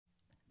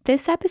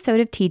This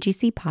episode of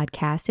TGC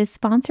Podcast is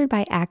sponsored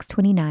by Acts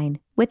 29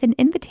 with an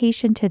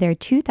invitation to their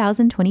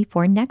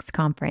 2024 Next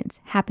Conference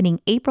happening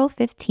April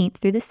 15th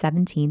through the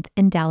 17th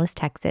in Dallas,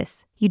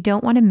 Texas. You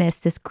don't want to miss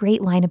this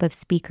great lineup of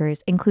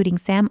speakers, including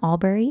Sam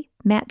Albury,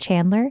 Matt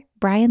Chandler,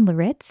 Brian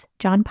Laritz,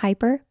 John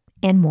Piper,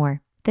 and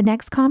more. The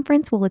Next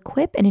Conference will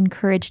equip and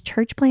encourage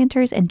church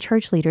planters and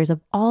church leaders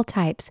of all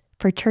types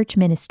for church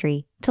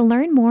ministry. To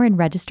learn more and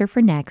register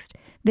for Next,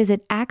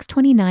 visit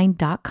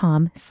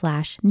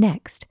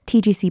acts29.com/next.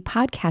 TGC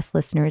podcast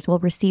listeners will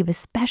receive a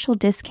special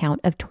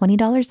discount of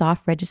 $20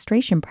 off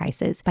registration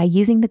prices by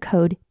using the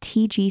code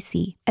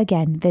TGC.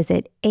 Again,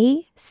 visit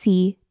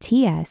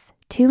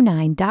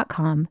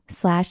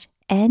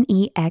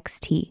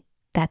acts29.com/next.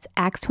 That's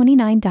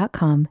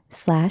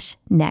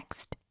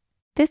acts29.com/next.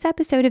 This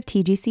episode of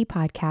TGC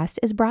Podcast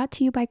is brought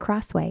to you by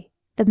Crossway.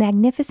 The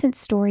magnificent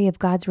story of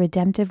God's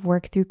redemptive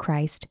work through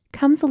Christ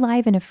comes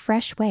alive in a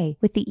fresh way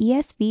with the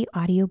ESV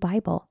Audio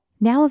Bible,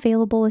 now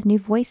available with new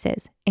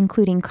voices,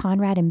 including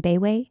Conrad and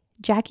Bayway,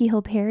 Jackie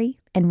Hill Perry,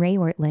 and Ray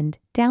Ortland.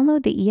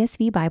 Download the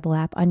ESV Bible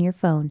app on your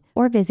phone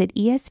or visit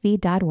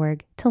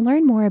esv.org to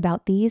learn more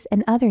about these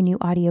and other new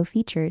audio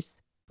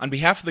features. On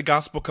behalf of the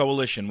Gospel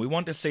Coalition, we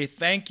want to say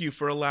thank you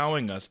for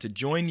allowing us to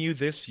join you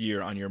this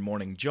year on your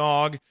morning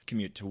jog,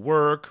 commute to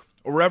work,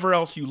 or wherever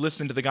else you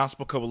listen to the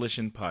Gospel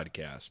Coalition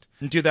podcast.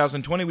 In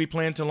 2020, we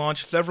plan to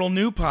launch several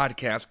new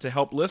podcasts to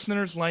help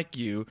listeners like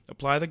you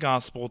apply the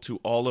gospel to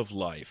all of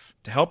life.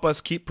 To help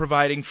us keep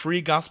providing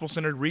free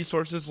gospel-centered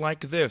resources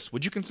like this,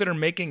 would you consider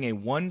making a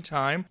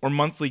one-time or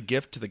monthly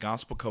gift to the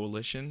Gospel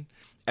Coalition?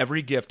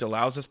 Every gift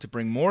allows us to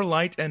bring more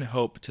light and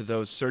hope to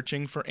those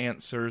searching for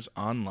answers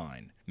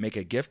online. Make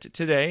a gift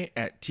today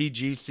at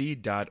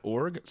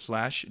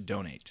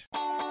tgc.org/donate.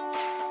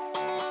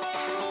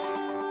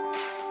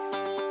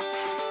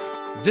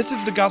 This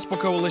is the Gospel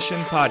Coalition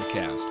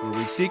podcast, where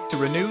we seek to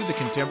renew the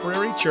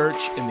contemporary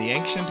church in the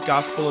ancient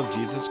gospel of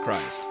Jesus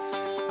Christ.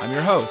 I'm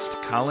your host,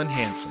 Colin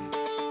Hansen.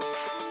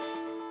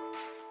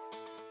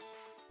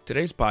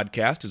 Today's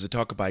podcast is a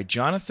talk by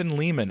Jonathan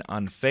Leeman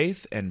on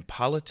faith and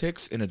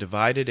politics in a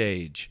divided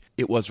age.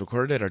 It was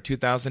recorded at our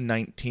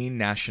 2019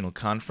 National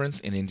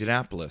Conference in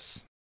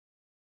Indianapolis.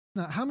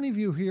 Now, how many of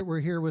you were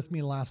here with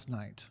me last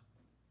night?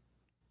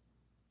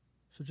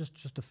 So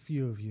just a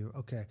few of you.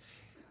 Okay.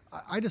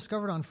 I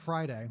discovered on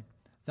Friday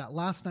that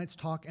last night's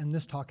talk and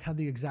this talk had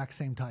the exact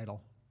same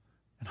title.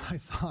 And I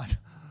thought,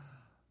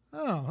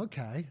 oh,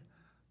 okay.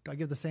 Do I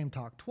give the same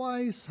talk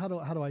twice? How do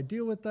I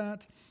deal with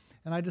that?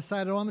 And I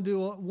decided, I'm going to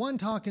do one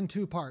talk in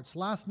two parts.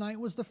 Last night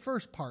was the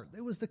first part.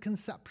 It was the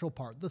conceptual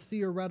part, the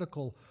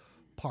theoretical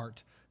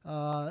part.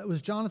 It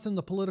was Jonathan,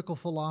 the political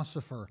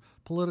philosopher,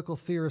 political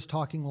theorist,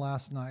 talking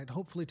last night.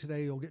 Hopefully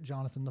today you'll get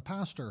Jonathan, the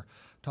pastor,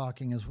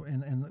 talking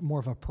in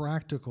more of a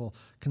practical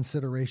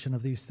consideration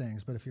of these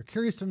things. But if you're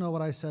curious to know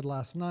what I said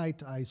last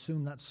night, I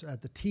assume that's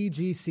at the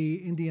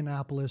TGC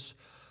Indianapolis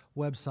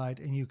website,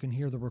 and you can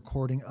hear the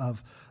recording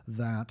of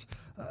that.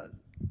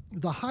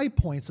 The high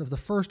points of the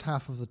first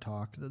half of the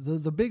talk,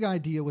 the big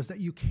idea was that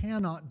you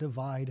cannot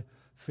divide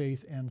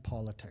faith and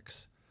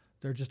politics.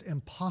 They're just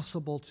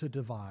impossible to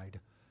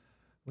divide.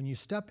 When you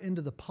step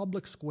into the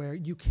public square,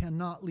 you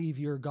cannot leave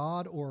your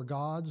God or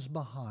gods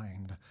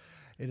behind.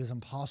 It is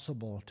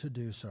impossible to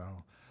do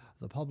so.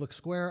 The public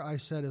square, I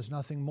said, is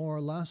nothing more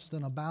or less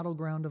than a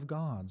battleground of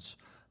gods.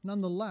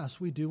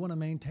 Nonetheless, we do want to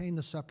maintain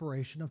the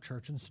separation of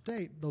church and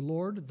state. The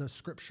Lord, the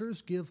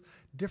Scriptures, give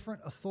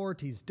different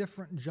authorities,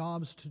 different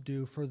jobs to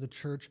do for the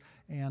church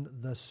and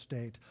the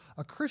state.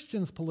 A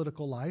Christian's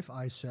political life,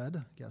 I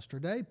said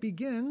yesterday,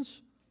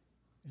 begins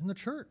in the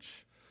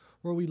church,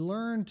 where we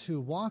learn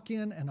to walk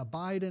in and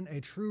abide in a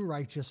true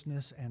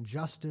righteousness and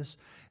justice,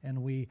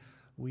 and we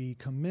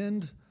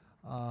commend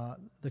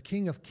the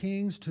King of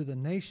Kings to the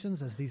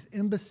nations as these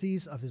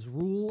embassies of his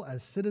rule,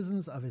 as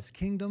citizens of his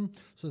kingdom,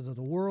 so that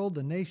the world,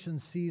 the nation,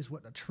 sees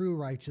what a true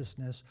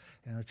righteousness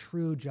and a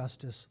true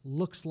justice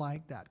looks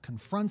like, that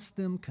confronts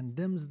them,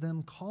 condemns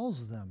them,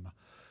 calls them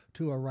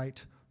to a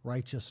right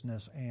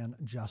righteousness and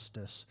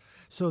justice.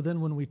 So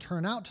then when we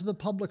turn out to the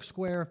public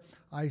square,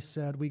 I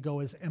said we go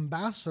as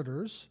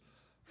ambassadors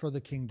for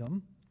the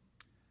kingdom,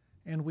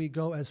 and we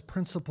go as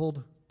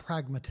principled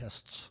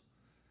pragmatists.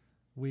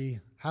 We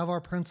have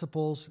our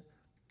principles,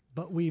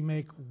 but we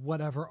make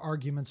whatever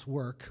arguments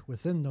work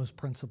within those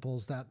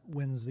principles that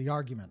wins the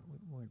argument.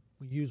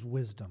 We use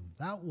wisdom.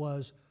 That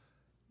was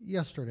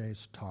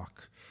yesterday's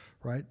talk,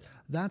 right?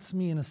 That's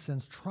me, in a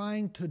sense,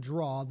 trying to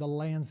draw the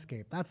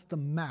landscape. That's the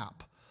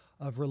map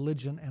of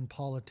religion and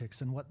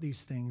politics and what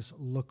these things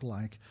look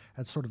like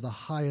at sort of the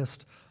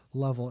highest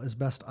level as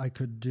best I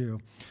could do.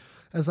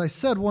 As I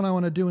said, what I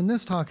want to do in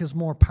this talk is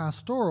more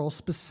pastoral,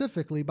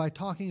 specifically by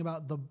talking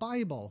about the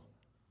Bible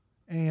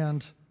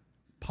and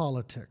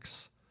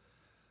politics.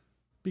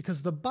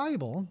 Because the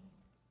Bible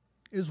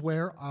is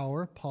where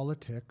our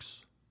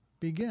politics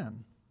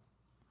begin.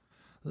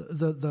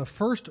 The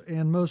first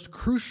and most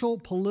crucial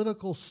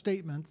political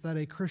statement that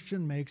a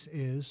Christian makes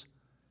is,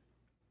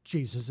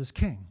 Jesus is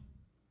king.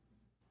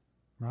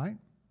 Right?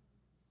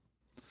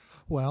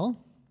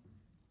 Well,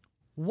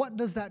 what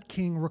does that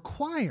king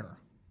require?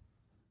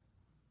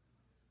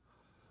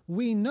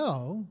 We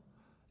know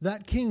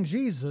that King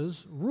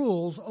Jesus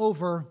rules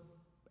over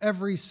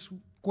every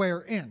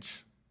square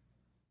inch,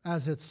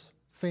 as it's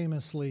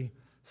famously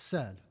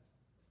said.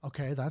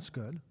 Okay, that's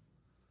good.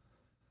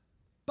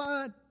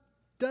 But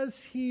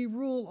does he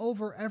rule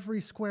over every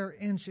square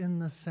inch in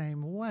the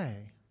same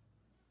way?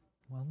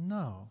 Well,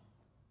 no.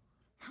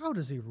 How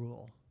does he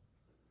rule?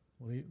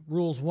 Well, he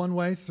rules one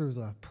way through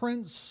the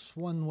prince,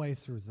 one way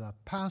through the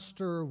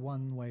pastor,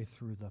 one way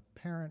through the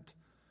parent.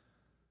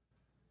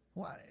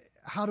 Well,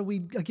 how do we,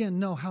 again,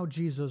 know how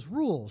Jesus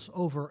rules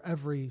over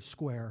every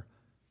square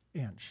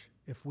inch,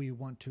 if we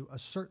want to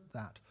assert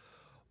that?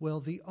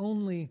 Well, the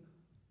only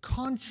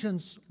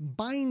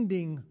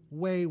conscience-binding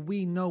way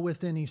we know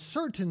with any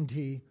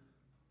certainty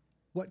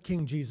what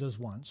King Jesus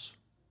wants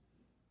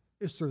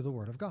is through the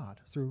Word of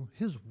God, through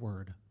His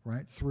Word,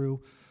 right?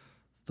 Through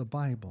the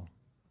Bible.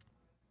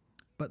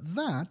 But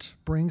that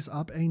brings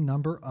up a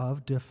number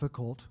of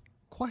difficult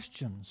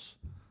questions.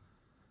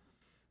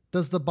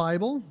 Does the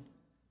Bible,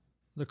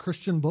 the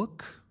Christian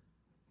book,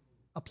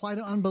 apply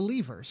to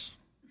unbelievers?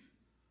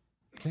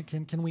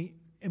 Can we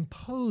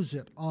impose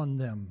it on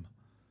them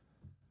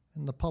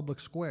in the public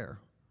square?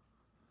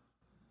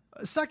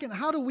 Second,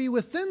 how do we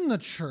within the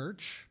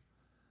church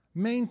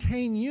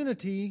maintain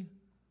unity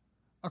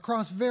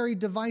across very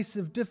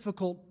divisive,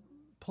 difficult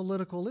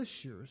political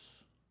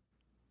issues?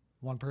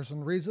 One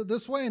person reads it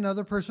this way,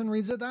 another person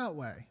reads it that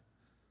way.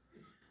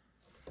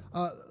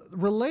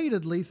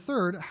 Relatedly,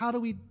 third, how do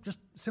we just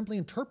simply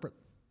interpret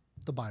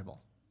the Bible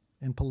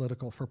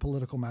for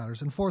political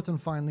matters? And fourth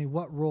and finally,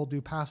 what role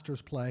do pastors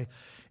play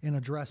in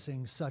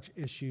addressing such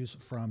issues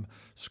from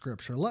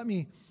Scripture? Let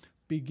me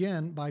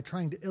begin by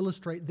trying to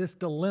illustrate this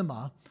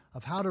dilemma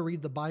of how to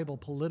read the Bible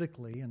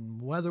politically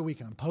and whether we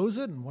can impose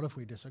it and what if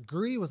we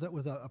disagree with it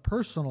with a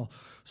personal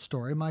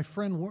story. My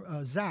friend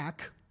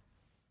Zach,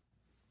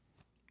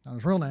 not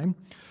his real name,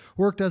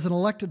 worked as an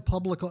elected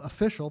political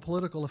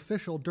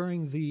official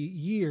during the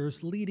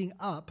years leading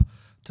up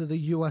to the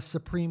U.S.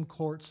 Supreme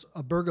Court's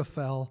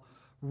Obergefell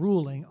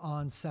ruling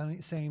on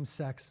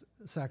same-sex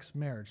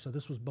marriage. So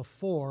this was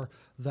before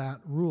that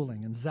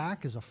ruling. And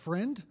Zach is a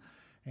friend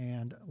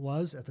and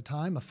was, at the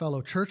time, a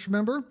fellow church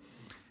member.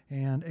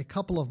 And a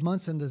couple of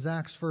months into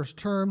Zach's first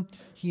term,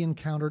 he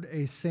encountered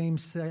a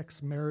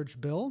same-sex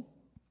marriage bill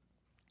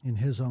in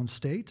his own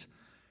state.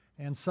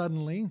 And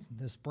suddenly,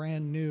 this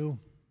brand new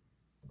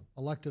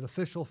elected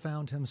official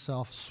found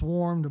himself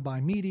swarmed by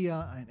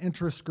media and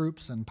interest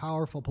groups and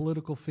powerful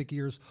political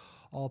figures,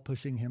 all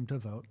pushing him to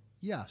vote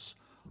yes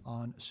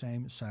on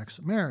same-sex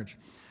marriage.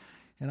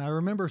 And I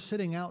remember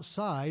sitting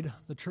outside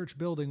the church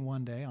building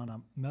one day on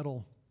a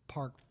metal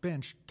park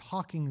bench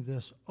talking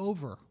this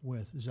over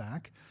with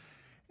Zach.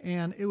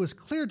 And it was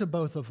clear to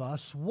both of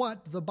us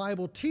what the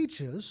Bible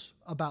teaches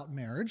about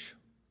marriage,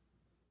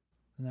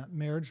 and that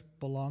marriage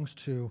belongs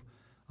to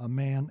a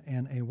man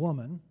and a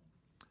woman.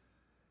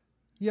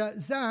 Yet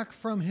Zach,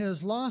 from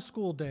his law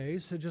school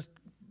days, had just,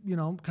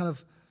 kind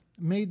of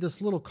made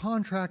this little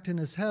contract in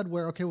his head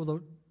where, okay,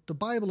 well, the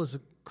Bible is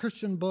a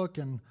Christian book,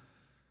 and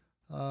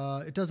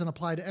it doesn't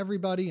apply to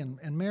everybody,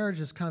 and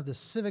marriage is kind of this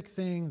civic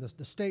thing.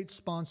 The state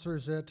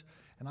sponsors it,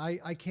 and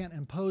I can't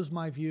impose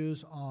my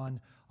views on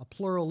a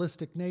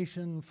pluralistic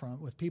nation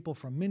with people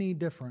from many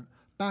different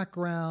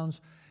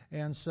backgrounds.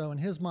 And so in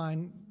his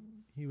mind,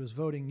 he was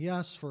voting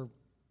yes for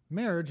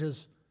marriage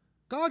as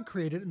God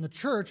created in the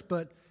church,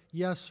 but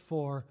yes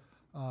for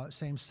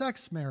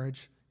same-sex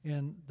marriage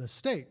in the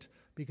state,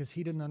 because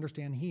he didn't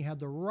understand he had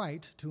the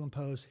right to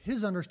impose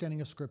his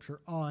understanding of Scripture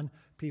on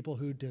people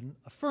who didn't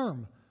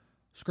affirm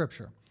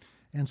Scripture.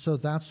 And so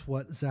that's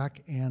what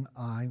Zach and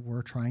I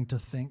were trying to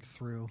think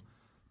through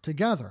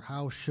together.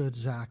 How should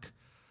Zach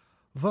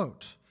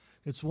vote?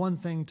 It's one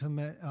thing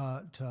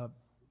to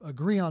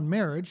agree on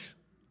marriage,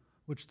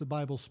 which the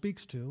Bible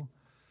speaks to.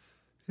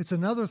 It's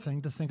another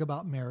thing to think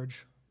about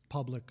marriage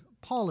public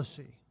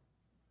policy,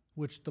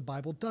 which the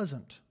Bible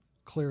doesn't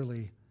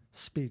clearly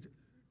speak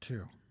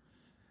to.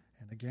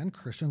 And again,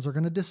 Christians are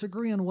going to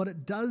disagree on what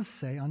it does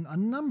say on a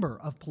number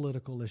of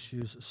political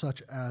issues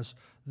such as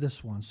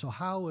this one. So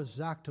how is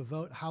Zach to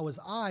vote? How is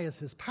I, as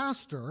his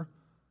pastor,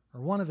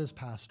 or one of his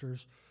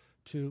pastors,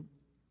 to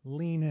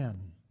lean in,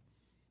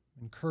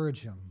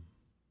 encourage him,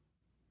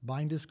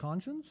 bind his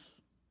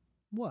conscience?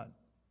 What?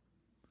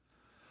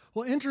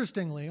 Well,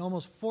 interestingly,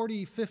 almost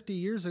 40, 60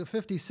 years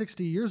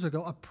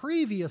ago, a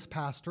previous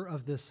pastor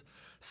of this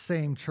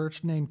same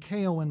church named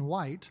K. Owen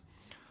White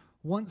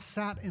once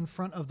sat in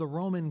front of the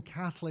Roman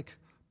Catholic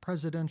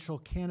presidential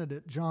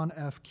candidate John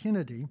F.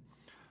 Kennedy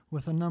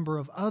with a number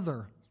of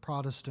other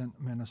Protestant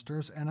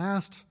ministers and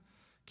asked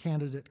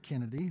candidate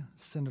Kennedy,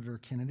 Senator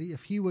Kennedy,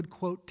 if he would,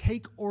 quote,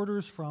 take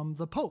orders from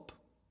the Pope.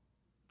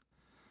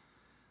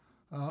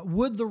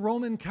 Would the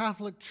Roman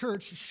Catholic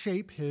Church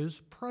shape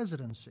his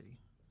presidency?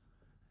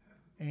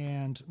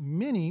 And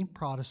many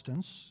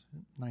Protestants in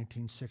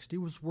 1960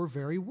 were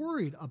very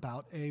worried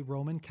about a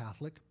Roman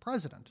Catholic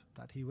president,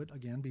 that he would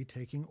again be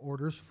taking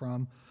orders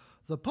from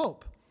the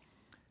Pope.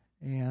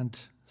 And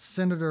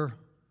Senator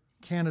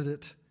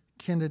candidate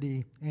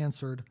Kennedy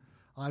answered,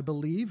 "I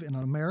believe in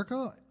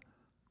America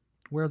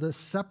where the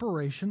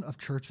separation of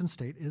church and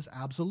state is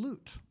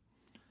absolute,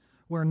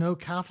 where no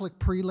Catholic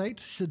prelate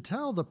should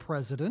tell the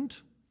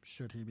president,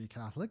 should he be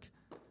Catholic,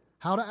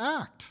 how to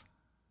act,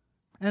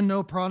 and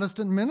no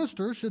Protestant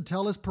minister should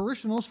tell his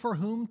parishioners for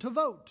whom to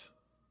vote."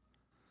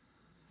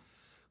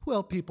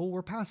 Well, people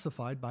were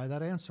pacified by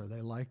that answer.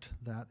 They liked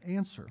that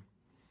answer.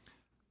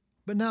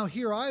 But now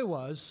here I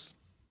was,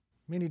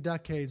 many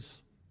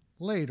decades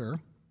later,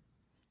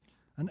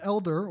 an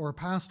elder or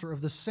pastor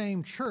of the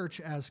same church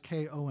as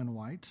K. Owen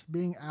White,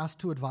 being asked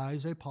to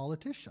advise a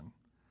politician.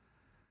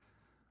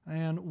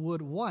 And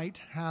would White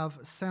have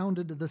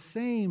sounded the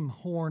same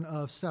horn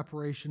of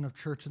separation of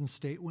church and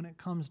state when it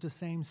comes to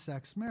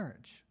same-sex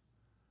marriage?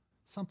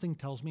 Something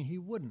tells me he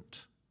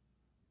wouldn't.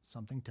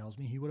 Something tells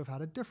me he would have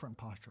had a different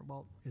posture.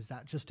 Well, is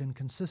that just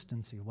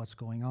inconsistency? What's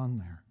going on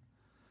there?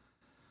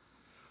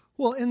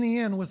 Well, in the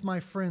end, with my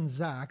friend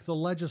Zach, the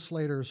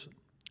legislators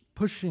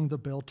pushing the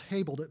bill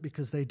tabled it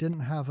because they didn't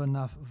have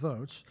enough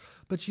votes.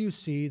 But you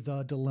see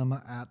the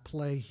dilemma at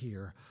play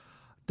here.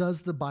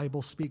 Does the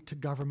Bible speak to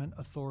government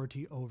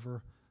authority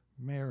over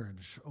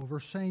marriage,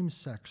 over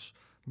same-sex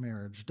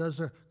marriage?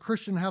 Does a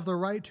Christian have the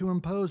right to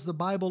impose the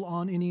Bible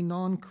on any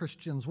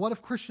non-Christians? What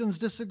if Christians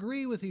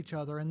disagree with each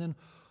other? And then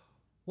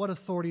what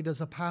authority does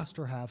a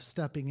pastor have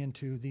stepping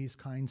into these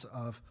kinds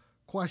of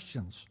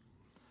questions?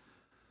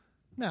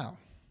 Now,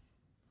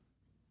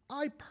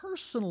 I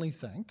personally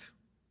think,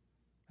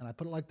 and I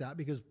put it like that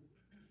because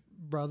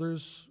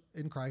brothers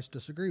in Christ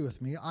disagree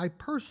with me, I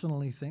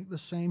personally think the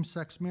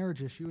same-sex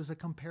marriage issue is a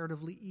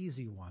comparatively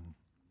easy one.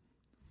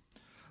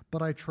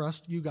 But I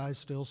trust you guys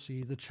still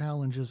see the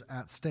challenges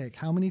at stake.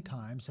 How many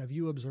times have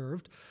you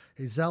observed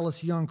a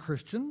zealous young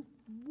Christian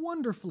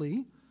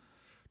wonderfully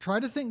try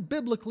to think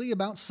biblically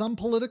about some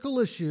political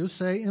issue,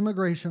 say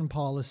immigration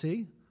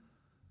policy?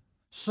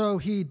 So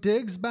he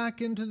digs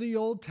back into the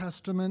Old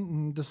Testament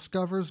and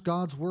discovers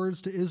God's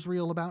words to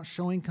Israel about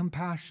showing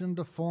compassion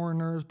to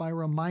foreigners by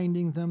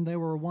reminding them they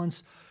were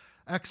once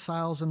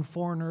exiles and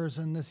foreigners.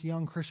 And this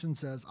young Christian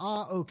says,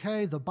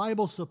 okay, the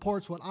Bible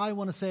supports what I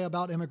want to say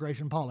about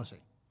immigration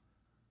policy.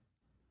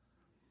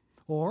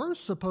 Or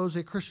suppose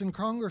a Christian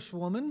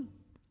congresswoman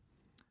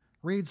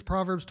reads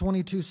Proverbs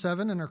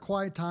 22:7 in her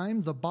quiet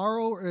time, "The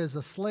borrower is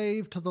a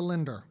slave to the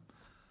lender."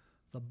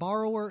 The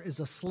borrower is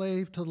a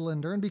slave to the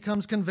lender and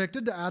becomes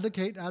convicted to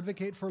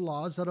advocate for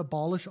laws that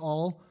abolish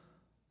all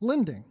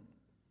lending.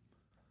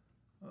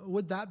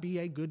 Would that be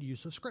a good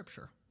use of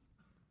Scripture?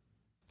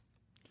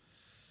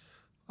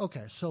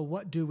 Okay, so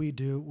what do we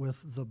do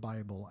with the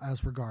Bible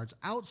as regards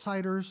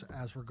outsiders,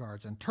 as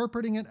regards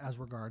interpreting it, as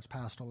regards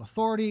pastoral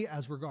authority,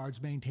 as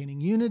regards maintaining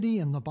unity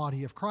in the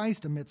body of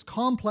Christ amidst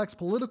complex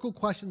political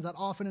questions that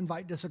often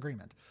invite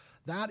disagreement?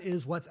 That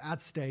is what's at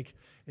stake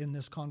in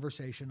this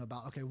conversation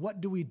about, okay,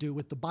 what do we do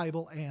with the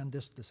Bible and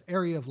this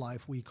area of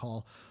life we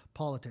call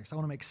politics? I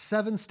want to make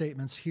 7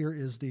 statements. Here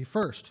is the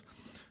first.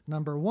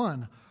 Number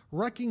 1,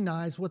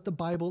 recognize what the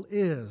Bible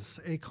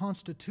is, a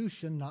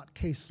constitution, not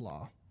case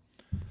law.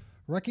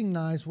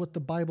 Recognize what the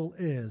Bible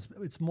is.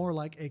 It's more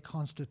like a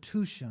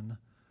constitution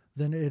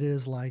than it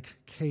is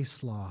like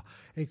case law.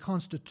 A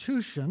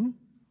constitution,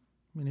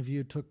 many of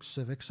you took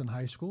civics in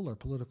high school or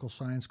political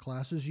science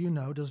classes, you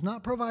know, does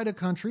not provide a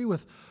country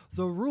with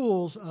the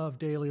rules of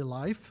daily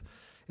life.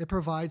 It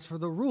provides for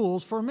the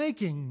rules for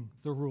making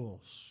the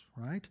rules,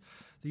 right?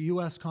 The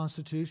U.S.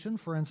 Constitution,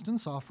 for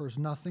instance, offers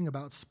nothing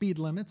about speed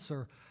limits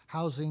or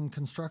housing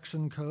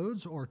construction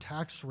codes or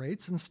tax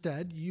rates.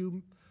 Instead,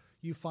 you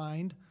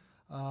find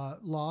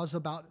laws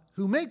about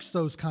who makes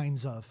those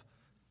kinds of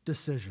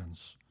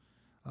decisions.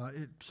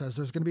 It says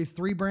there's going to be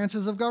 3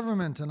 branches of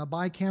government and a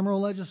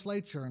bicameral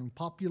legislature and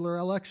popular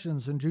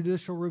elections and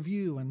judicial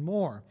review and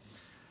more.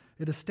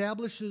 It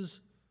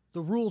establishes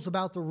the rules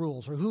about the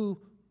rules, or who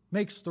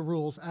makes the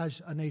rules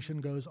as a nation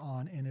goes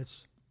on in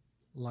its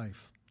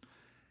life.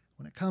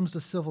 When it comes to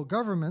civil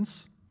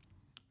governments,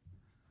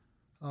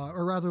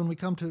 or rather when we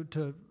come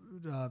to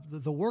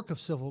the work of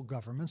civil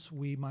governments,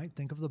 we might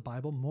think of the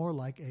Bible more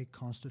like a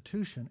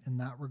constitution in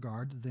that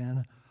regard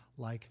than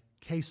like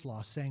case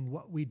law, saying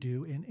what we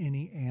do in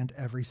any and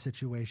every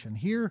situation.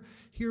 Here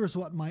is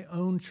what my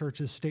own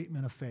church's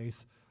statement of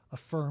faith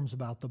affirms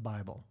about the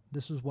Bible.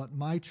 This is what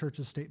my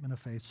church's statement of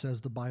faith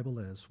says the Bible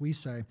is. We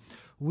say,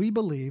 we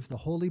believe the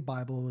Holy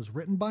Bible was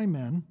written by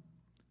men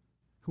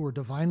who were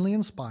divinely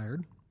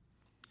inspired.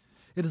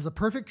 It is a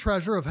perfect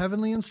treasure of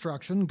heavenly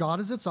instruction. God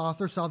is its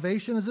author,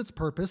 salvation is its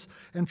purpose,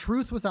 and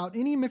truth without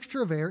any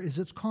mixture of error is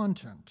its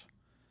content.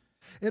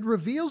 It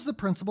reveals the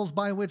principles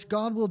by which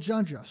God will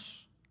judge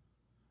us.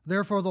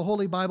 Therefore, the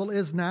Holy Bible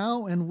is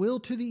now and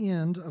will to the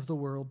end of the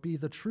world be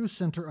the true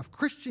center of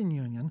Christian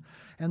union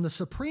and the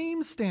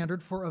supreme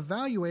standard for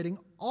evaluating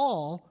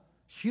all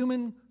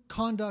human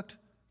conduct,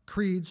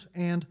 creeds,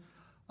 and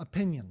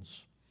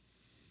opinions.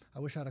 I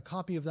wish I had a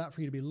copy of that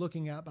for you to be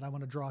looking at, but I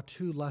want to draw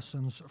two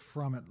lessons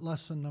from it.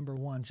 Lesson number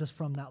one, just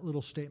from that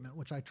little statement,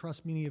 which I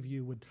trust many of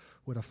you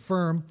would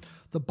affirm.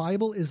 The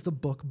Bible is the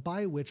book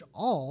by which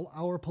all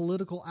our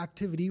political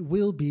activity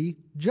will be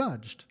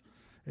judged.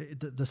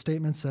 The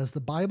statement says, the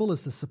Bible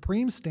is the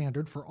supreme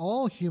standard for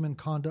all human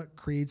conduct,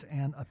 creeds,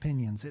 and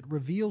opinions. It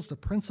reveals the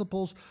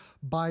principles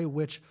by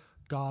which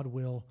God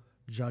will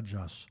judge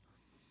us.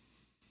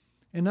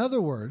 In other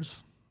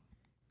words,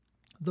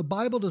 the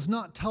Bible does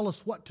not tell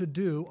us what to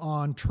do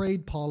on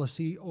trade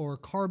policy or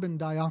carbon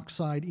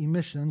dioxide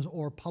emissions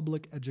or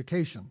public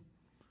education.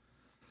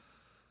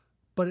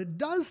 But it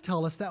does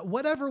tell us that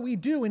whatever we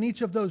do in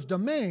each of those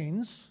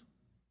domains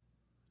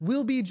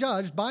will be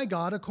judged by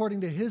God according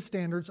to his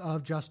standards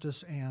of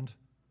justice and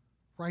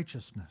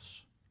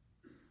righteousness,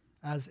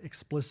 as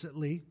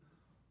explicitly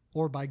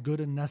or by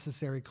good and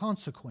necessary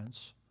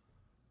consequence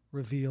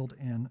revealed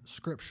in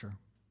Scripture.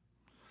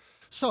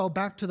 So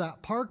back to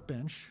that park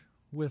bench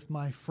with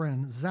my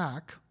friend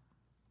Zach,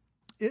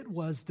 it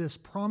was this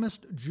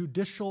promised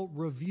judicial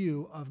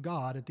review of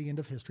God at the end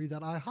of history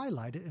that I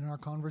highlighted in our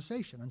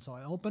conversation. And so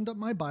I opened up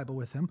my Bible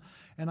with him,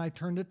 and I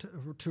turned it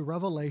to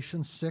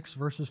Revelation 6,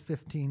 verses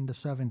 15 to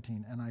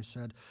 17. And I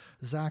said,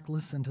 Zach,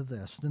 listen to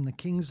this. Then the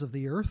kings of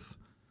the earth,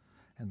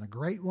 and the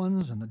great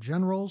ones, and the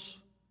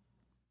generals,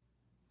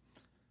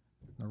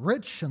 the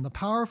rich and the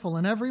powerful,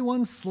 and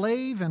everyone,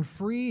 slave and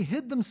free,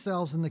 hid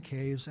themselves in the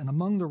caves and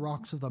among the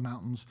rocks of the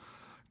mountains,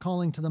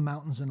 calling to the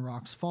mountains and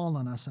rocks, fall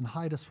on us and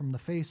hide us from the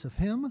face of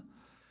him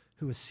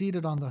who is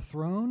seated on the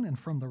throne and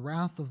from the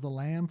wrath of the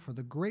Lamb, for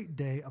the great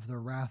day of their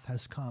wrath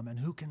has come, and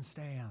who can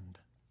stand?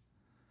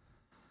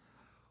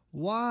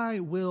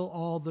 Why will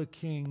all the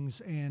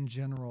kings and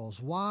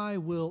generals, why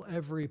will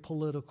every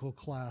political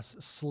class,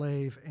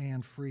 slave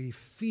and free,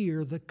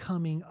 fear the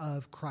coming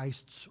of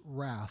Christ's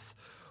wrath?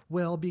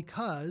 Well,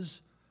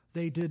 because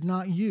they did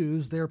not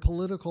use their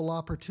political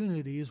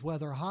opportunities,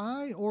 whether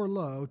high or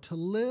low, to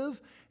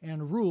live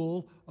and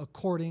rule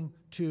according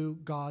to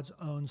God's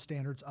own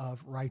standards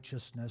of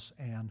righteousness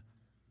and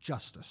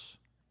justice.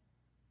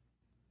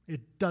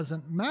 It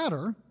doesn't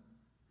matter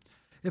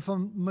if a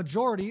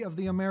majority of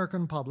the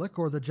American public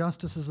or the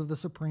justices of the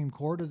Supreme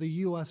Court or the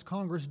U.S.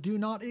 Congress do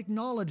not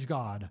acknowledge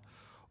God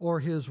or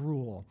his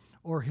rule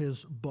or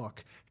his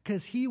book,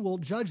 because he will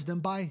judge them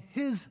by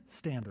his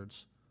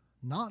standards,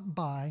 not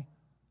by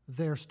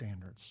their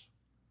standards.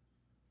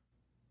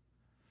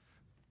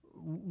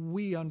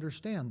 We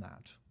understand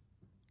that.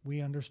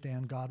 We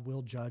understand God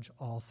will judge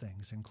all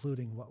things,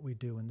 including what we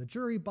do in the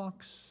jury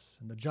box,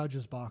 and the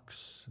judge's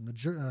box, and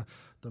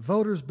the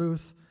voter's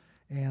booth,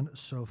 and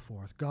so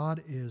forth.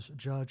 God is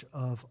judge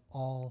of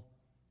all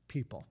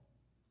people.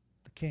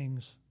 The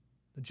kings,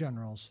 the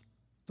generals,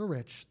 the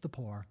rich, the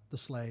poor, the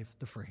slave,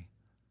 the free.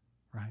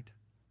 Right?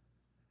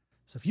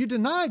 So if you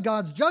deny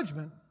God's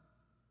judgment,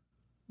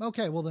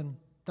 okay, well then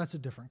that's a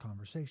different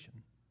conversation.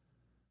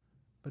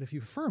 But if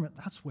you affirm it,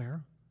 that's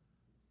where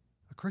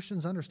a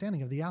Christian's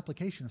understanding of the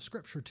application of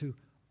Scripture to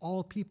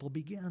all people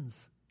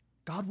begins.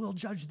 God will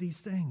judge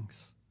these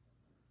things.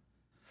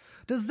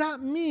 Does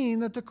that mean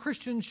that the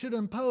Christian should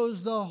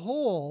impose the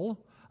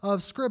whole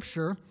of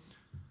Scripture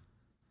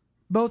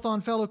both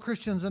on fellow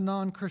Christians and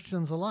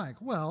non-Christians alike?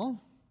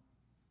 Well,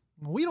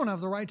 we don't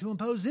have the right to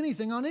impose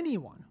anything on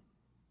anyone.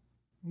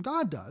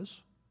 God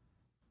does.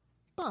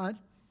 But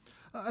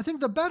I think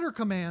the better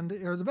command,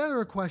 or the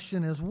better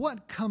question is,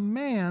 what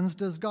commands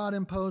does God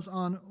impose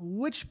on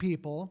which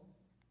people,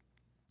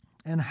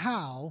 and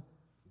how,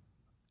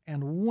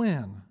 and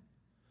when?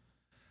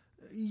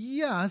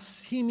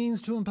 Yes, he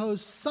means to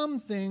impose some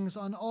things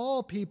on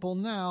all people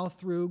now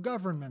through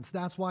governments.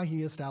 That's why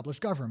he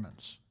established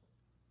governments.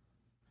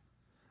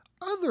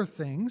 Other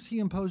things he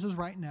imposes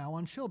right now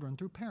on children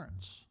through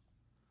parents.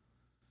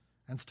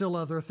 And still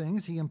other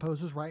things he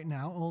imposes right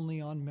now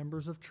only on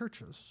members of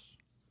churches.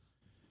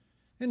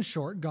 In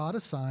short, God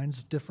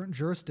assigns different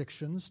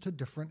jurisdictions to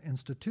different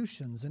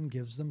institutions and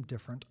gives them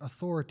different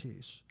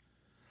authorities.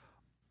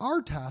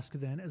 Our task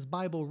then as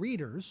Bible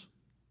readers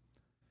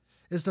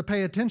is to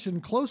pay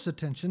close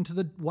attention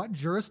to what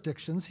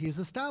jurisdictions he's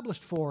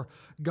established for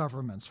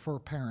governments, for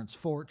parents,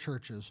 for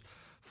churches,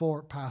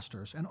 for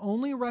pastors, and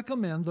only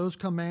recommend those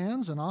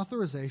commands and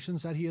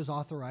authorizations that he has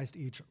authorized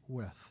each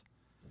with.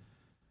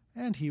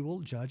 And he will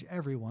judge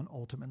everyone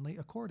ultimately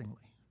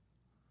accordingly.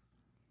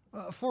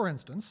 For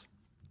instance,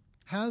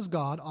 has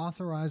God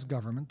authorized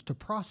government to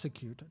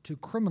prosecute, to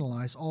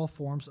criminalize all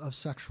forms of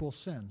sexual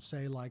sin,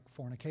 say like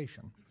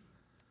fornication?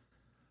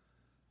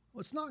 Well,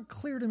 it's not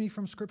clear to me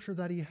from Scripture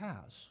that he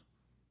has.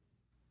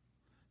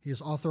 He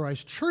has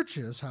authorized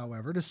churches,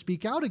 however, to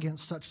speak out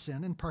against such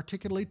sin and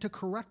particularly to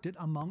correct it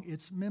among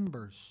its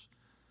members.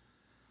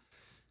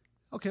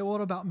 Okay, well,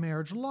 what about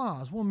marriage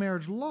laws? Well,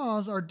 marriage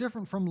laws are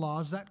different from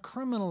laws that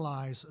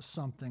criminalize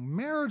something.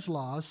 Marriage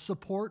laws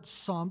support,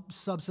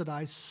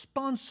 subsidize,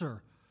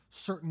 sponsor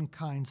certain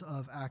kinds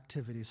of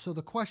activities. So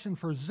the question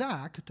for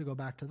Zach, to go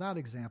back to that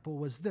example,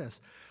 was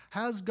this: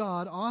 has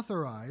God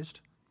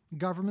authorized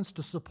governments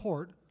to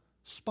support,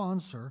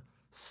 sponsor,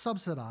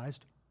 subsidize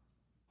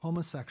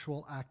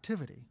homosexual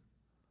activity?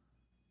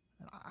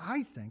 And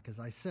I think, as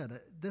I said,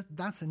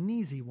 that's an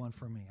easy one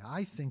for me.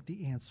 I think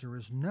the answer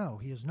is no.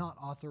 He has not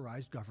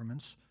authorized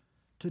governments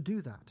to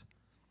do that.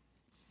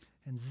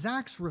 And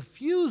Zach's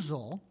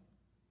refusal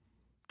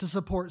to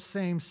support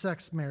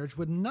same-sex marriage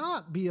would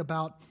not be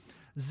about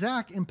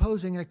Zach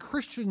imposing a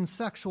Christian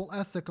sexual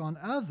ethic on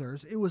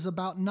others. It was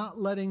about not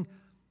letting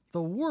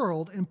the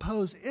world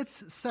impose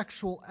its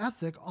sexual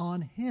ethic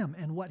on him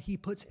and what he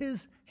puts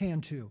his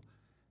hand to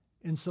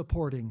in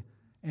supporting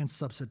and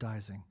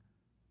subsidizing.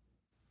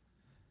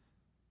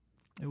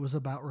 It was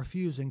about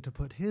refusing to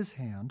put his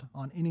hand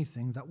on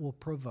anything that will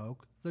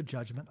provoke the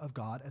judgment of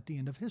God at the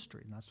end of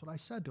history. And that's what I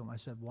said to him. I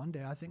said, one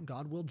day I think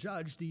God will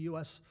judge the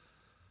U.S.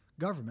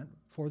 government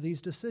for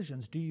these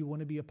decisions. Do you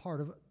want to be a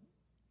part of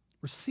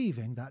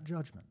receiving that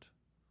judgment?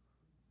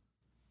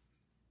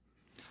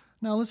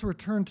 Now let's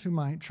return to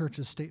my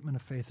church's statement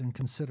of faith and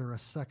consider a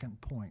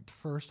second point.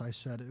 First, I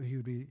said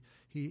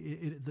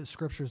the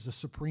Scripture is the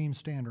supreme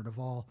standard of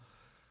all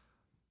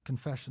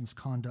confessions,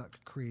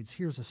 conduct, creeds.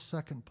 Here's a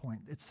second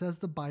point. It says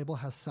the Bible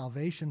has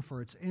salvation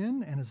for its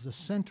end and is the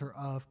center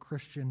of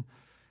Christian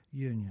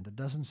union. It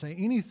doesn't say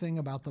anything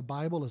about the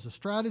Bible as a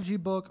strategy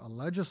book, a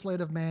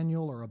legislative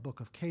manual, or a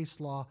book of case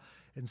law.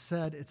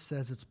 Instead, it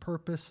says its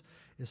purpose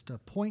is to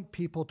point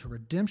people to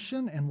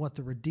redemption and what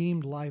the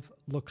redeemed life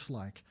looks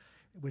like,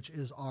 which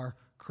is our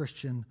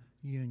Christian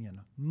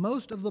union.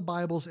 Most of the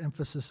Bible's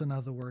emphasis, in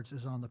other words,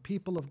 is on the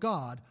people of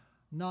God,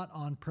 not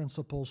on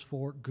principles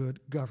for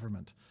good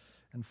government.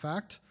 In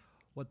fact,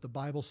 what the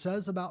Bible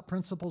says about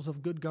principles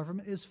of good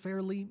government is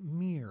fairly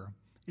mere.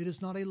 It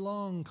is not a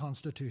long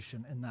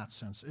constitution in that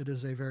sense. It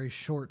is a very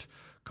short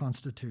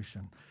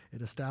constitution.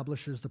 It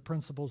establishes the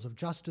principles of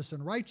justice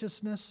and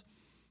righteousness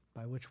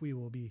by which we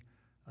will be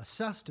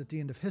assessed at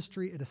the end of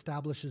history. It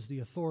establishes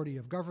the authority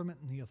of government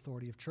and the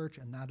authority of church,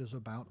 and that is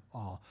about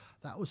all.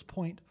 That was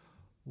point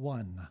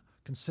one.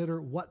 Consider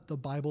what the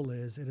Bible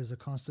is. It is a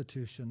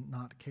constitution,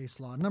 not case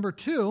law. Number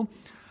two,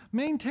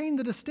 maintain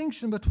the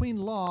distinction between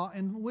law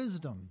and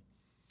wisdom.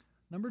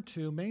 Number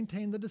two,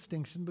 maintain the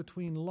distinction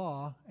between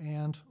law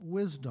and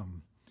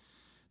wisdom.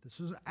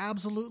 This is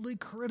absolutely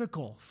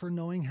critical for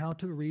knowing how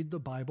to read the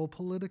Bible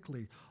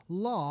politically.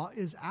 Law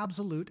is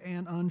absolute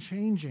and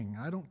unchanging.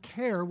 I don't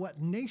care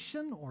what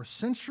nation or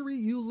century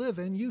you live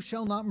in, you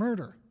shall not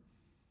murder.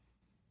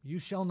 You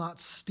shall not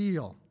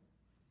steal.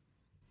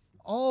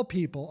 All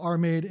people are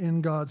made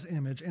in God's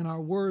image and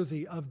are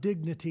worthy of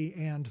dignity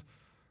and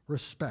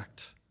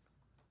respect.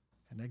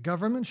 And a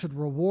government should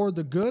reward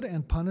the good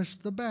and punish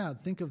the bad.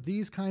 Think of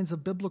these kinds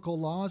of biblical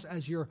laws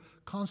as your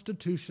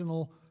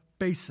constitutional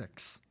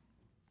basics.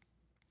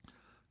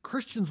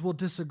 Christians will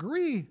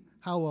disagree,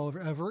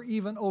 however,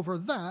 even over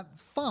that,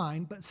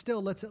 fine, but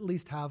still let's at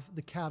least have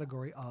the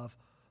category of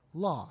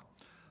law.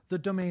 The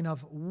domain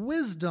of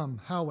wisdom,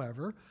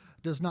 however,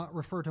 does not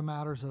refer to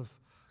matters of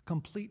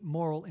complete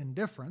moral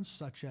indifference,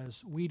 such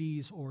as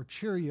Wheaties or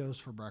Cheerios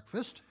for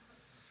breakfast.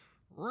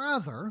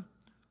 Rather,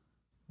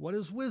 what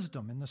is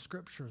wisdom in the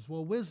Scriptures?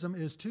 Well, wisdom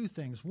is two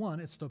things. One,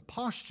 it's the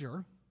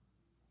posture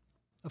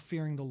of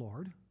fearing the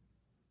Lord.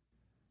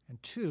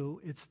 And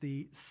two, it's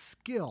the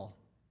skill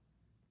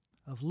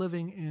of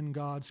living in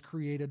God's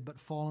created but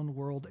fallen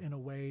world in a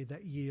way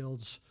that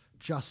yields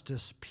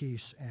justice,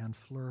 peace, and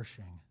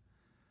flourishing.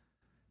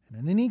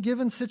 And in any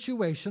given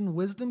situation,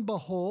 wisdom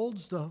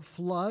beholds the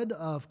flood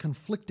of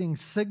conflicting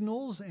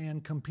signals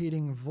and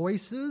competing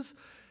voices,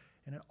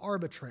 and it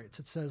arbitrates.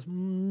 It says,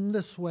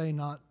 this way,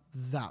 not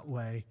that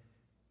way,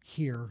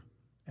 here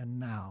and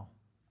now,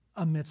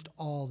 amidst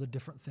all the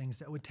different things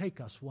that would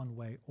take us one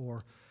way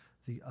or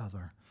the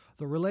other.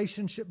 The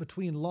relationship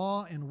between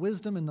law and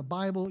wisdom in the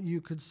Bible,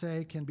 you could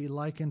say, can be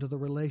likened to the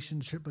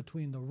relationship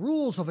between the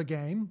rules of a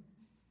game,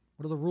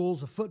 what are the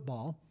rules of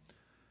football,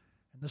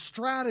 and the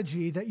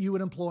strategy that you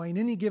would employ in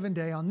any given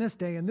day on this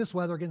day in this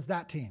weather against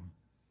that team.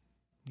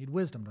 You need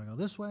wisdom. Do I go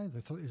this way?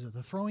 Is it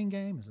the throwing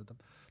game? Is it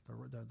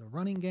the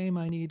running game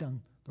I need?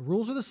 The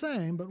rules are the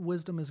same, but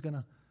wisdom is going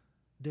to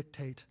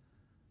dictate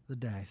the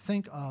day.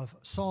 Think of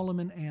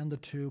Solomon and the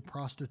two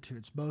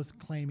prostitutes, both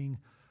claiming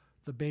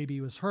the baby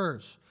was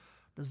hers.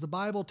 Does the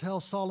Bible tell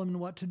Solomon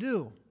what to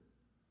do?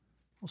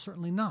 Well,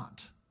 certainly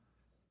not.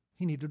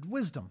 He needed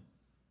wisdom.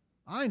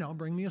 I know,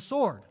 bring me a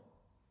sword.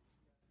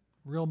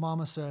 Real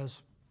mama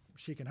says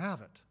she can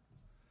have it.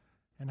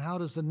 And how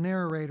does the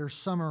narrator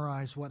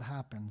summarize what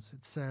happens?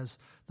 It says,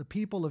 the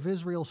people of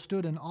Israel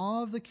stood in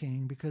awe of the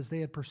king because they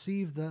had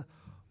perceived the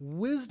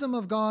wisdom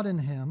of God in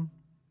him,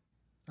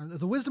 or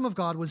the wisdom of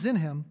God was in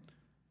him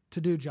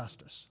to do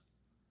justice.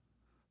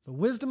 The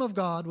wisdom of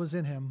God was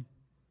in him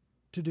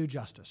to do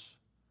justice.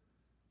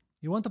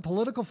 You want the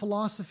political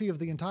philosophy of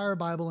the entire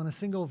Bible in a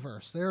single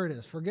verse. There it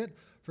is. Forget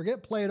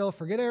Plato,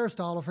 forget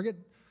Aristotle, forget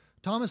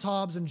Thomas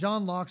Hobbes and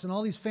John Locke and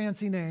all these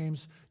fancy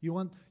names. You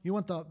want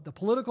the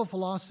political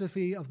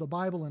philosophy of the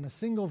Bible in a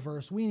single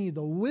verse. We need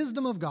the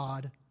wisdom of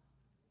God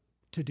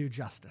to do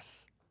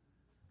justice.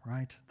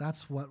 Right?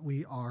 That's what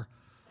we are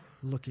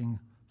looking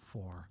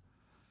for.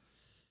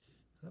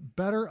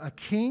 Better a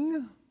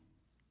king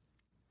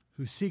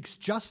who seeks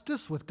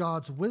justice with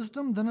God's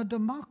wisdom than a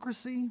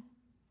democracy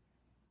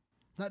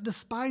that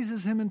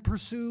despises him and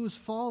pursues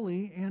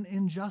folly and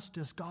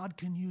injustice. God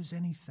can use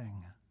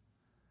anything.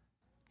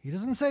 He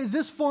doesn't say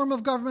this form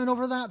of government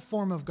over that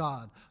form of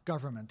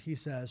government. He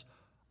says,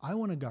 I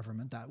want a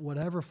government that,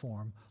 whatever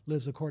form,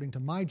 lives according to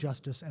my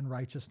justice and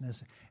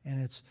righteousness,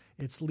 and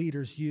its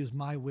leaders use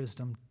my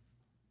wisdom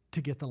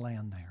to get the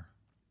land there.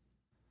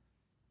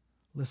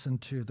 Listen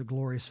to the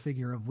glorious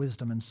figure of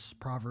wisdom in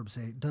Proverbs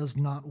 8. Does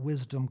not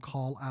wisdom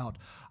call out?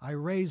 I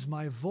raise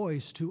my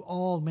voice to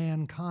all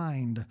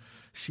mankind,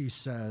 she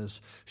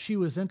says. She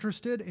was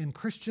interested in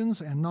Christians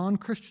and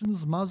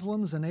non-Christians,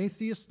 Muslims and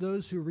atheists,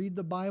 those who read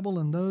the Bible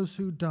and those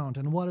who don't.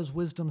 And what does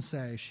wisdom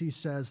say? She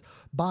says,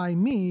 by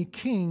me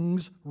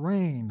kings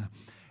reign,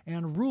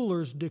 and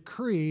rulers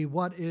decree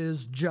what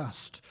is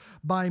just.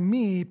 By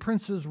me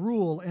princes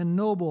rule, and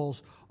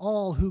nobles,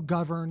 all who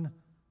govern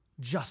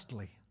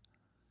justly.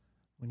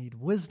 We need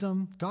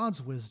wisdom,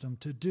 God's wisdom,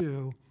 to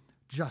do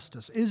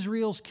justice.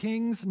 Israel's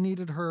kings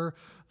needed her.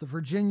 The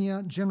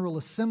Virginia General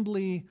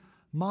Assembly,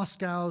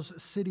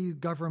 Moscow's city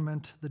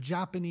government, the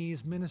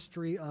Japanese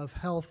Ministry of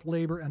Health,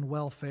 Labor, and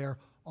Welfare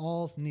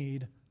all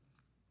need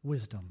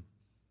wisdom.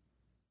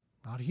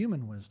 Not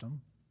human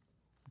wisdom,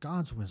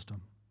 God's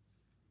wisdom.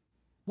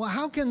 Well,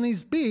 how can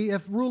these be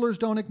if rulers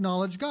don't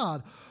acknowledge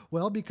God?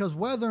 Well, because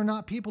whether or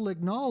not people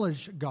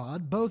acknowledge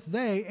God, both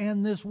they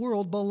and this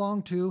world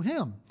belong to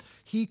Him.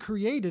 He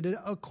created it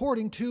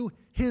according to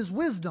His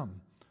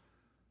wisdom.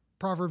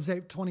 Proverbs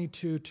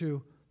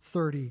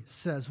 8:22-30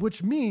 says,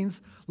 which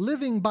means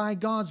living by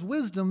God's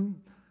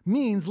wisdom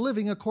means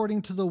living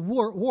according to the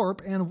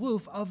warp and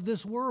woof of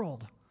this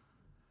world.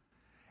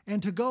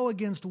 And to go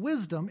against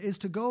wisdom is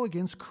to go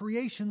against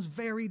creation's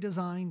very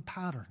design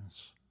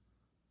patterns.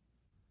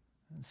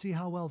 And see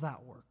how well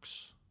that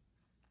works.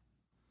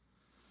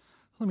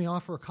 Let me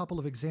offer a couple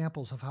of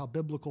examples of how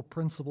biblical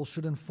principles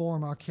should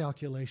inform our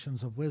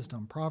calculations of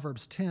wisdom.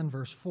 Proverbs 10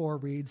 verse 4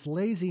 reads,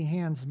 lazy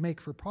hands make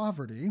for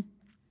poverty,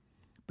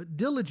 but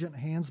diligent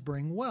hands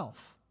bring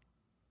wealth.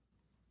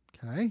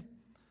 Okay?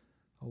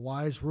 A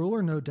wise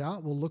ruler, no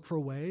doubt, will look for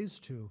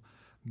ways to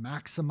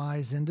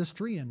maximize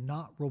industry and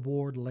not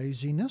reward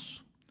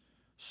laziness.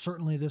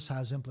 Certainly this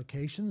has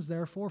implications,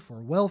 therefore,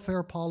 for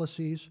welfare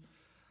policies.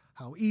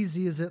 How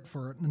easy is it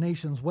for the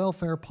nation's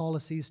welfare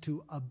policies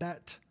to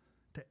abet,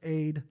 to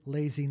aid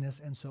laziness,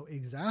 and so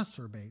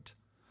exacerbate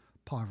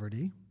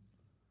poverty?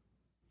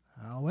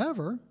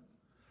 However,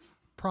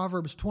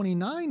 Proverbs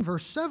 29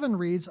 verse 7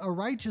 reads, a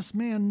righteous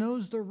man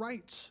knows the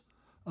rights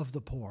of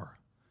the poor.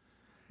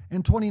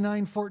 And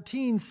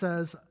 29:14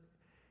 says,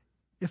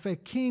 if a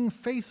king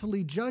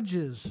faithfully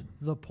judges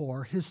the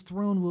poor, his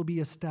throne will be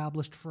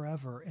established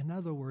forever. In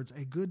other words,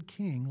 a good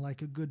king,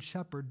 like a good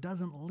shepherd,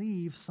 doesn't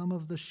leave some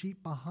of the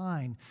sheep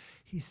behind.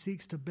 He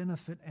seeks to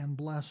benefit and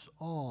bless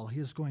all. He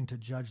is going to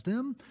judge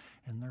them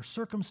and their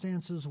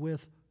circumstances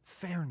with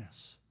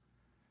fairness.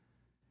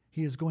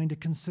 He is going to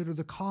consider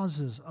the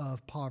causes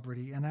of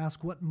poverty and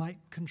ask what might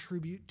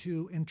contribute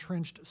to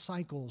entrenched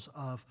cycles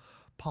of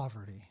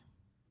poverty.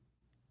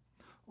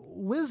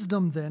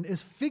 Wisdom, then,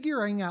 is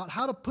figuring out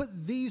how to put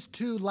these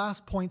two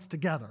last points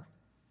together.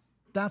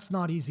 That's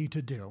not easy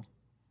to do,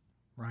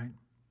 right?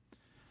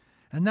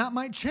 And that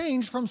might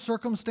change from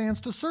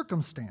circumstance to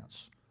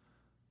circumstance.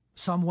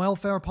 Some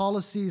welfare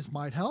policies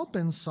might help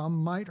and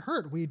some might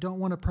hurt. We don't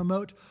want to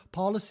promote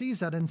policies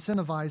that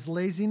incentivize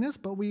laziness,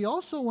 but we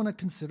also want to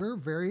consider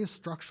various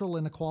structural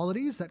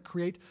inequalities that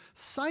create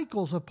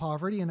cycles of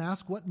poverty and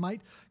ask what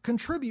might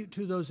contribute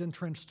to those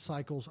entrenched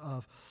cycles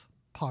of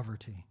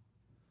poverty.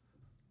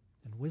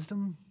 And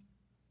wisdom,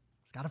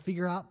 got to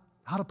figure out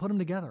how to put them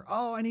together.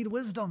 Oh, I need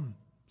wisdom,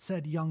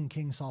 said young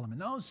King Solomon.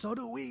 No, so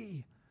do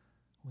we.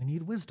 We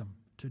need wisdom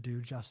to do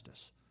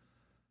justice.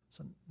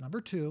 So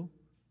number 2,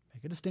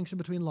 make a distinction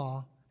between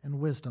law and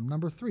wisdom.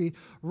 Number 3,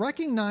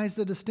 recognize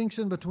the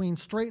distinction between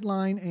straight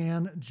line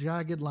and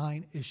jagged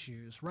line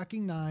issues.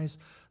 Recognize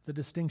the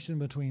distinction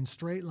between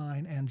straight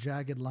line and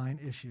jagged line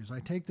issues.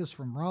 I take this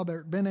from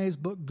Robert Benet's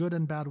book, Good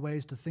and Bad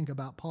Ways to Think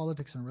About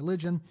Politics and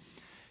Religion.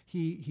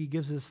 He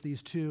gives us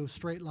these two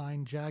straight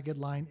line, jagged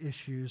line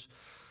issues.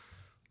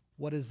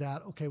 What is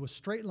that? Okay, with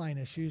straight line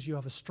issues, you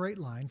have a straight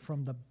line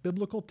from the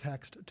biblical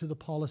text to the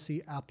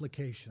policy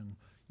application.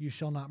 You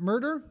shall not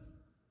murder.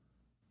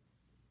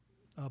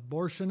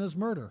 Abortion is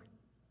murder.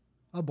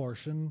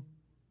 Abortion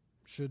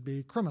should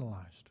be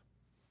criminalized.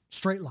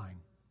 Straight line,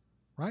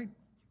 right?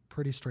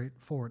 Pretty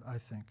straightforward, I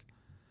think.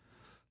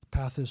 The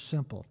path is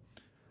simple.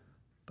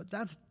 But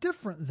that's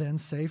different than,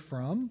 say,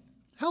 from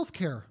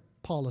healthcare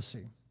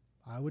policy.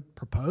 I would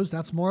propose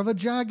that's more of a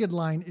jagged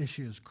line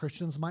issues.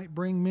 Christians might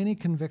bring many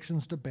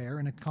convictions to bear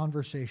in a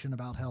conversation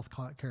about health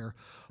care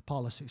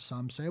policy.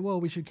 Some say, well,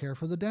 we should care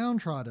for the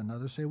downtrodden.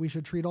 Others say we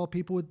should treat all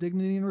people with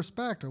dignity and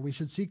respect, or we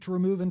should seek to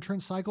remove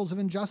entrenched cycles of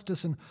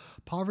injustice and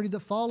poverty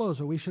that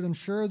follows, or we should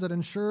ensure that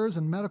insurers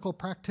and medical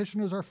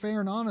practitioners are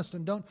fair and honest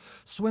and don't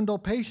swindle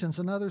patients.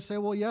 And others say,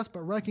 well, yes,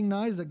 but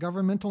recognize that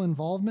governmental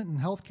involvement in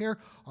health care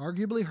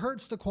arguably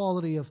hurts the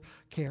quality of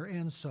care,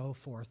 and so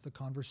forth. The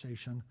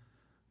conversation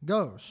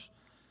goes.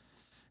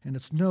 And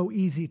it's no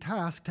easy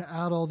task to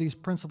add all these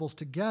principles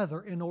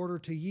together in order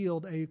to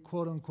yield a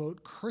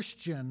quote-unquote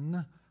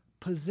Christian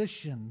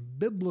position,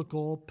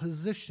 biblical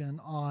position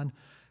on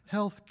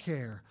health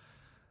care.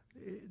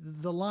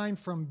 The line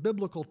from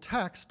biblical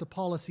text to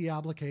policy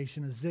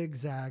application is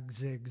zigzag,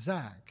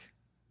 zigzag,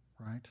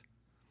 right?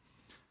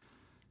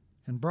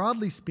 And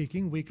broadly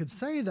speaking, we could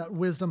say that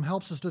wisdom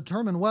helps us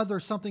determine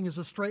whether something is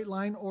a straight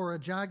line or a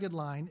jagged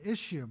line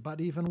issue. But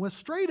even with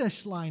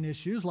straightish line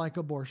issues like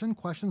abortion,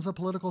 questions of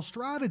political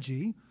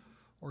strategy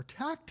or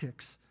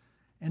tactics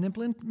and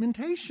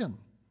implementation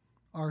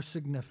are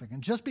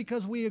significant. Just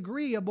because we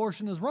agree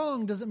abortion is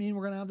wrong doesn't mean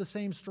we're going to have the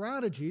same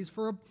strategies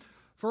for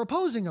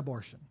opposing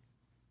abortion.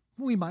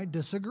 We might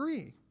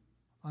disagree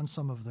on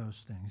some of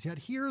those things. Yet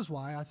here's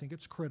why I think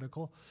it's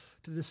critical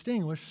to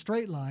distinguish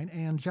straight line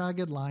and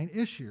jagged line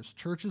issues.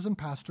 Churches and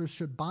pastors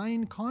should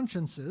bind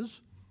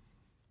consciences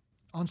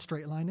on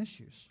straight line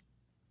issues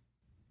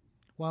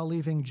while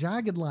leaving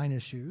jagged line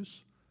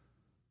issues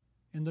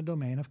in the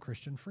domain of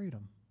Christian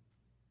freedom.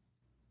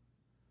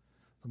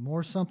 The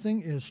more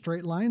something is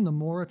straight line, the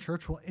more a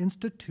church will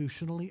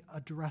institutionally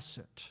address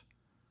it.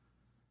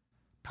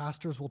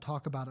 Pastors will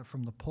talk about it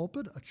from the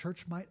pulpit. A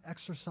church might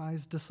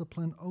exercise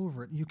discipline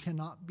over it. You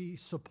cannot be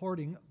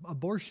supporting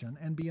abortion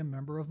and be a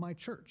member of my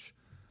church,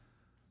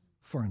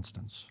 for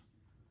instance.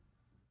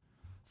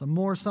 The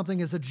more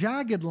something is a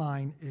jagged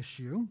line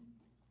issue,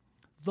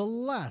 the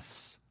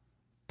less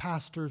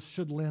pastors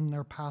should lend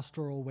their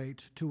pastoral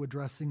weight to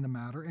addressing the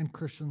matter, and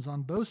Christians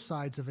on both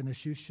sides of an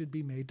issue should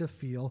be made to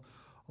feel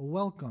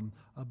welcome.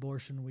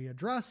 Abortion we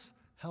address,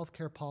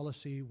 healthcare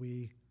policy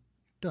we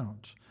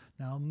don't.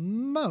 Now,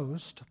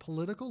 most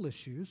political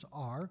issues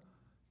are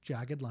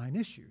jagged line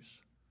issues.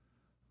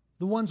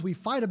 The ones we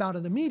fight about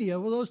in the media,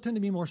 well, those tend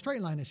to be more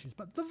straight line issues.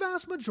 But the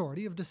vast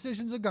majority of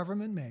decisions the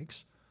government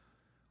makes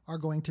are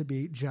going to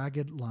be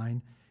jagged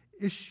line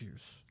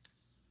issues.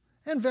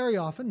 And very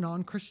often,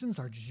 non-Christians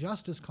are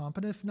just as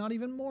competent, if not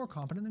even more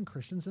competent than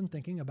Christians in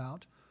thinking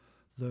about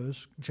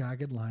those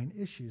jagged line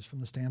issues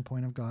from the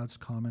standpoint of God's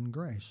common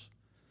grace.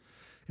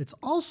 It's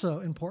also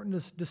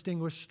important to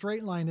distinguish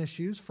straight line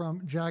issues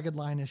from jagged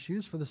line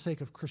issues for the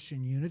sake of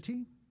Christian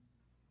unity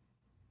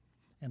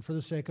and for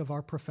the sake of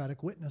our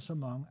prophetic witness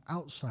among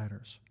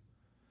outsiders.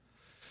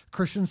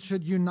 Christians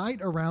should unite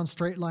around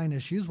straight line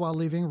issues while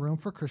leaving room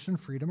for Christian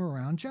freedom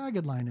around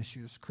jagged line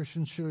issues.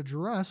 Christians should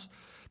address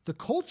the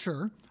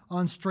culture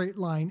on straight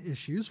line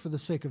issues for the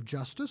sake of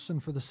justice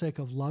and for the sake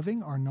of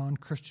loving our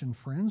non-Christian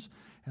friends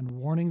and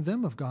warning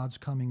them of God's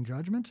coming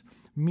judgment.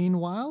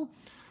 Meanwhile,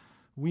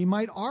 we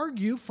might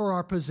argue for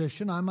our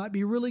position. I might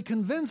be really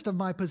convinced of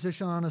my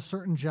position on a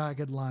certain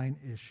jagged line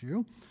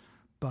issue,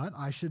 but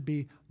I should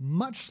be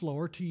much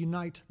slower to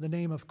unite the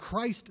name of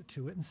Christ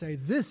to it and say,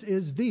 this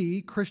is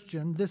the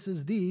Christian, this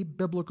is the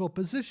biblical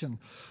position.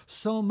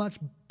 So much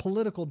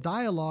political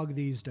dialogue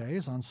these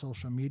days on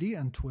social media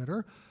and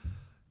Twitter,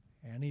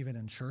 and even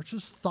in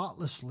churches,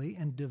 thoughtlessly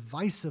and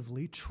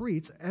divisively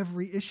treats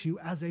every issue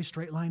as a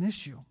straight line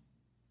issue.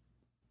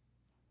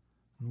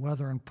 And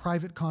whether in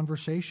private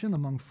conversation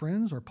among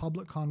friends or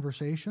public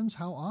conversations,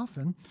 how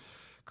often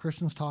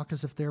Christians talk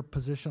as if their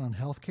position on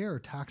health care or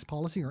tax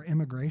policy or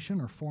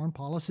immigration or foreign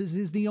policies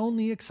is the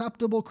only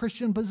acceptable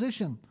Christian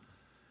position,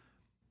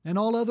 and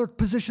all other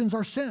positions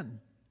are sin.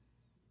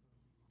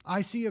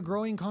 I see a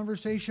growing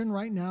conversation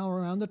right now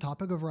around the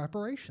topic of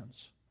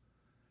reparations.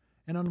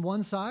 And on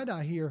one side,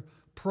 I hear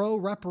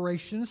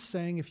pro-reparationists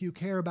saying if you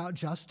care about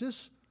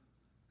justice,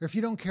 or if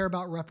you don't care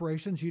about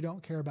reparations, you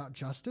don't care about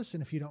justice.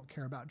 And if you don't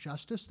care about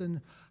justice, then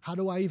how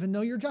do I even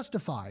know you're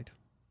justified?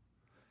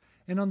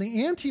 And on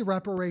the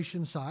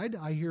anti-reparation side,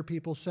 I hear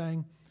people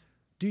saying,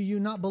 do you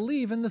not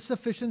believe in the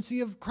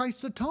sufficiency of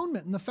Christ's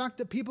atonement and the fact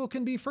that people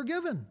can be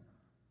forgiven?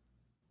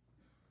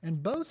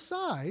 And both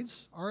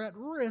sides are at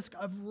risk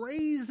of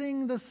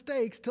raising the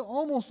stakes to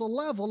almost a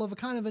level of a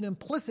kind of an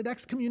implicit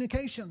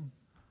excommunication.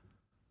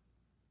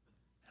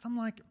 And I'm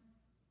like,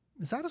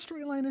 is that a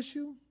straight line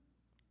issue?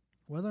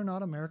 Whether or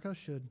not America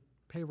should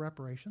pay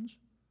reparations?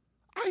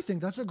 I think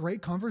that's a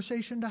great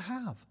conversation to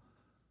have.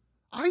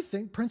 I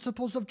think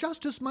principles of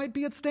justice might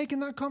be at stake in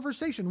that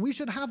conversation. We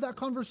should have that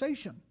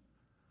conversation.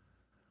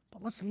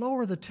 But let's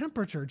lower the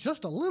temperature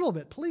just a little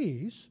bit,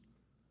 please,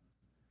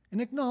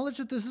 and acknowledge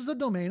that this is a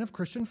domain of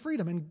Christian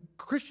freedom. And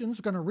Christians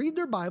are going to read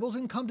their Bibles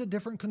and come to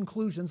different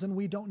conclusions, and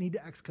we don't need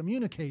to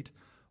excommunicate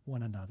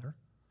one another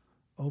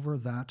over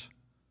that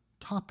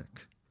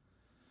topic.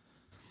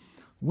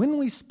 When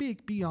we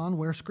speak beyond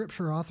where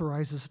Scripture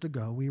authorizes us to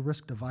go, we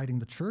risk dividing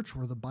the church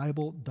where the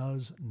Bible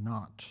does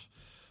not.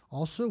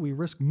 Also, we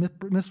risk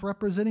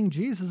misrepresenting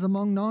Jesus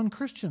among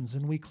non-Christians,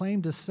 and we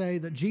claim to say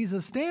that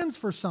Jesus stands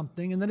for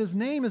something and that his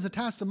name is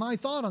attached to my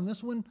thought on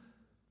this when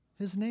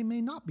his name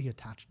may not be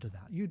attached to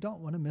that. You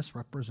don't want to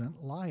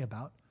misrepresent, lie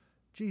about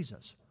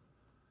Jesus.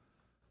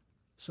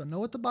 So know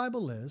what the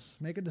Bible is.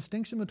 Make a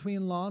distinction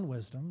between law and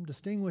wisdom.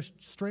 Distinguish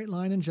straight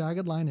line and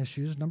jagged line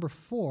issues. Number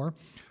 4,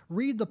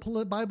 read the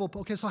Bible.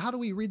 Okay, so how do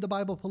we read the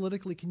Bible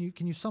politically? Can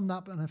you sum that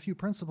up in a few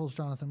principles,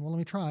 Jonathan? Well, let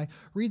me try.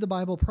 Read the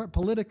Bible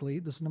politically.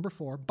 This is number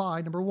 4.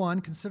 By, number 1,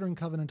 considering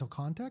covenantal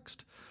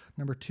context.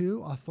 Number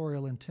 2,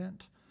 authorial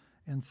intent.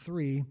 And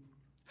 3,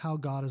 how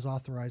God has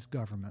authorized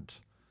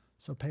government.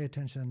 So pay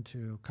attention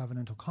to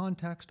covenantal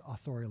context,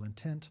 authorial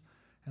intent,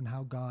 and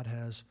how God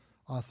has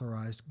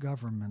authorized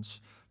governments.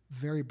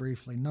 Very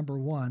briefly, number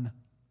 1,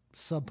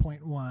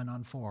 subpoint 1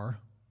 on 4.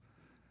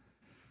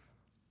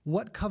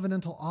 What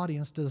covenantal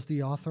audience does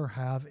the author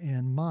have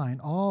in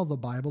mind? All the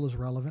Bible is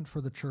relevant for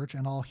the church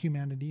and all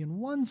humanity in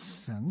one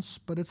sense,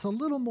 but it's a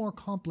little more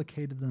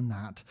complicated than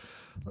that.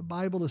 The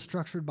Bible is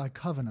structured by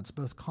covenants,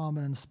 both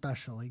common and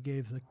special. He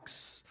gave the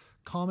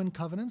common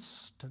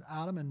covenants to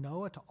Adam and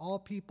Noah, to all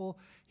people.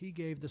 He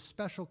gave the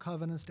special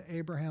covenants to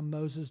Abraham,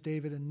 Moses,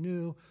 David, and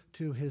Nuh,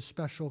 to his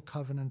special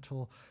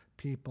covenantal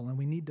people. And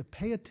we need to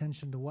pay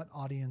attention to what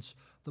audience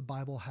the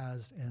Bible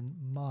has in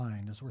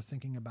mind as we're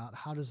thinking about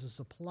how does this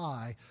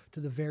apply to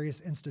the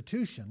various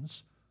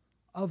institutions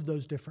of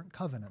those different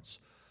covenants.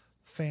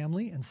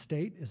 Family and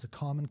state is a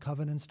common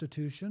covenant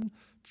institution.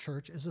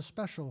 Church is a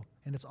special,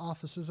 and its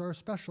officers are a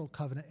special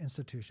covenant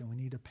institution. We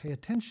need to pay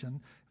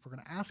attention. If we're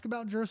going to ask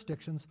about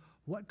jurisdictions,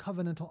 what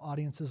covenantal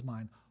audience is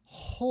mine?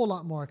 Whole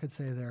lot more I could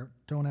say there.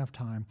 Don't have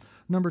time.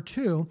 Number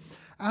 2,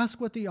 ask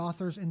what the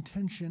author's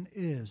intention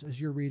is as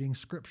you're reading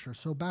Scripture.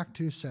 So back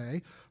to,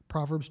 say,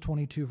 Proverbs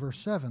 22, verse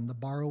 7. The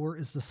borrower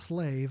is the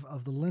slave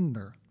of the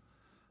lender.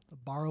 The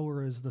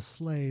borrower is the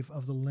slave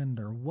of the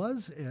lender.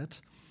 Was it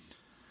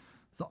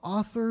the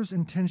author's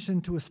intention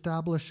to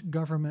establish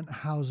government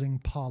housing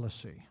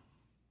policy?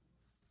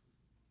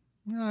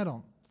 I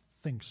don't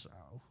think so.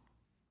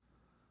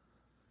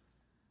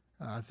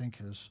 I think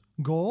his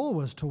goal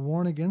was to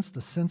warn against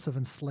the sense of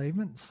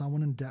enslavement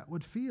someone in debt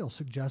would feel,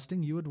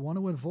 suggesting you would want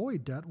to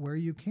avoid debt where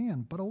you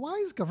can. But a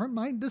wise government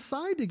might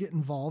decide to get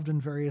involved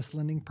in various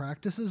lending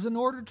practices in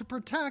order to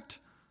protect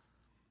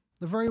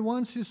the very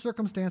ones whose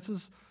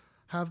circumstances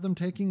have them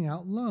taking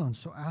out loans.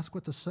 So ask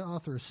what the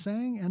author is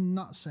saying and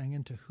not saying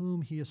and to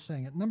whom he is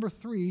saying it. Number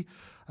 3,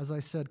 as I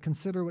said,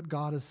 consider what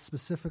God has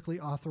specifically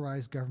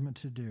authorized government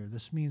to do.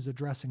 This means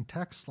addressing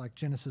texts like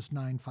Genesis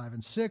 9, 5,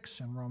 and 6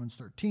 and Romans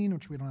 13,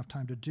 which we don't have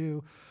time to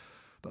do.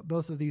 But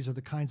both of these are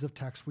the kinds of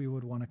texts we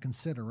would want to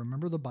consider.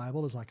 Remember, the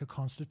Bible is like a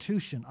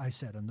constitution, I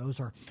said, and those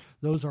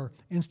are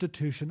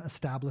institution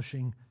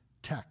establishing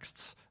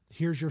texts.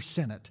 Here's your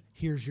Senate.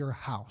 Here's your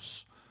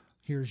House.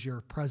 Here's your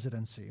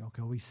presidency.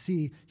 Okay, we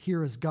see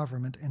here is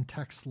government in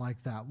texts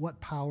like that. What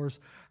powers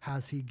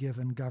has he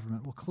given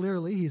government? Well,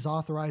 clearly he's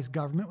authorized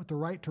government with the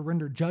right to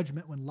render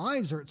judgment when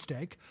lives are at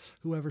stake.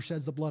 Whoever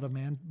sheds the blood of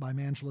man, by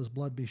man shall his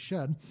blood be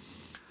shed.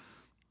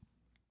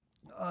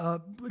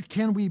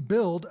 Can we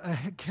build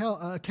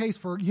a case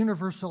for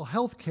universal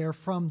health care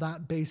from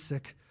that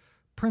basic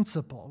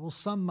principle? Well,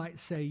 some might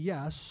say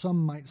yes,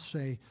 some might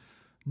say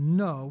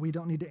no. We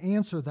don't need to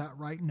answer that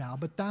right now,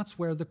 but that's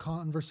where the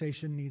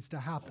conversation needs to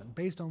happen.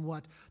 Based on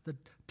what the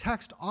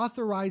text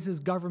authorizes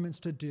governments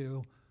to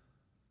do,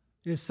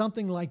 is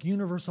something like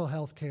universal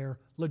health care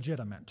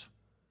legitimate?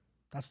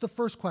 That's the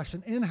first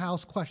question,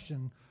 in-house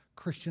question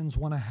Christians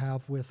want to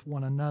have with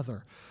one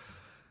another.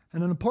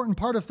 And an important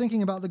part of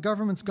thinking about the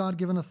government's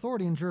God-given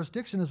authority and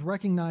jurisdiction is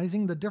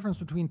recognizing the difference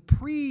between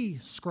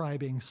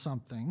prescribing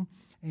something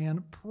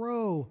and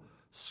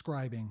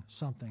proscribing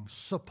something,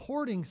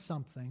 supporting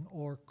something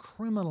or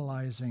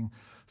criminalizing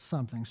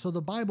something. So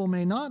the Bible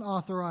may not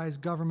authorize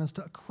governments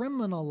to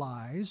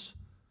criminalize,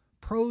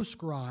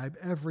 proscribe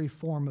every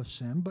form of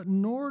sin, but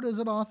nor does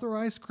it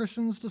authorize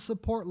Christians to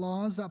support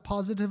laws that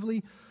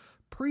positively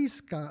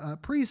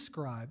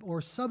prescribe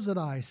or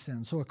subsidize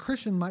sin. So a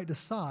Christian might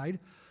decide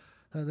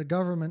the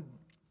government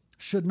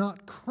should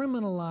not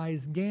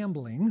criminalize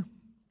gambling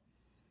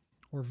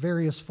or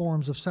various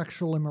forms of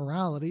sexual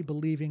immorality,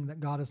 believing that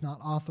God is not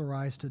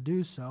authorized to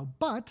do so.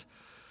 But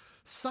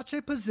such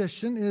a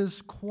position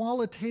is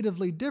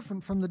qualitatively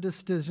different from the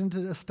decision to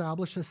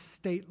establish a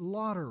state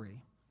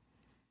lottery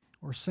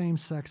or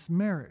same-sex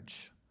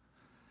marriage.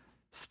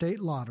 State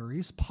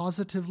lotteries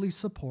positively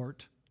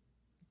support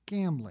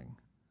gambling.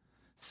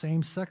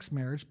 Same-sex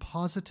marriage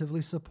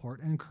positively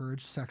support and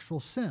encourage sexual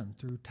sin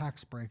through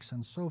tax breaks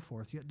and so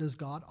forth. Yet does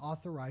God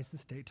authorize the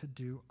state to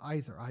do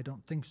either? I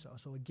don't think so.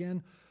 So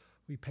again,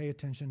 we pay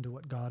attention to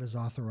what God has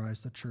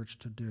authorized the church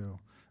to do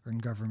or in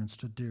governments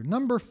to do.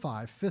 Number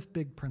 5, fifth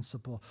big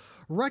principle,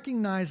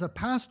 recognize a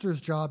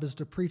pastor's job is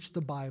to preach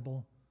the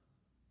Bible,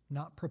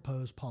 not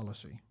propose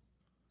policy.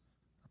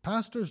 A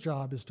pastor's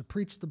job is to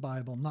preach the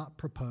Bible, not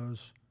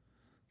propose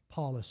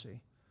policy.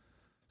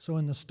 So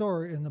in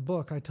the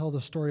book, I tell the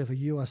story of a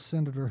U.S.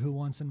 senator who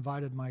once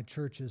invited my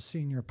church's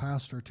senior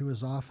pastor to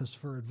his office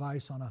for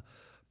advice on a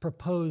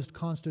proposed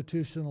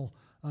constitutional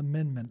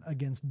amendment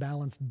against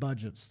balanced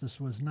budgets. This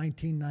was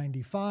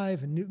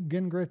 1995, and Newt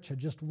Gingrich had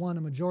just won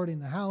a majority in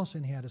the House,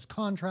 and he had his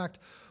contract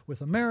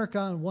with America,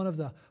 and one of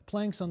the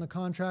planks on the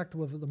contract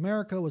with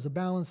America was a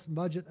balanced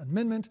budget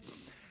amendment.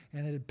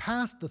 and it had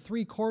passed the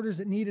 3/4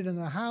 it needed in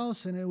the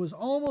House, and it was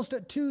almost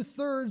at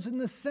 2/3 in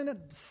the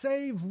Senate,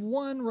 save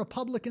one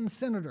Republican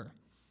senator.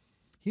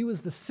 He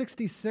was the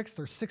 66th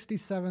or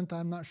 67th,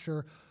 I'm not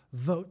sure,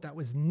 vote that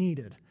was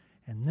needed,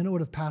 and then it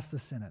would have passed the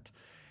Senate.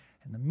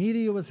 And the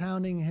media was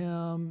hounding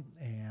him,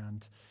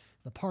 and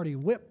the party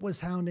whip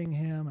was hounding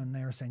him, and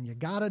they were saying, you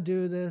got to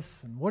do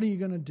this, and what are you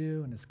going to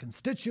do? And his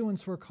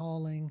constituents were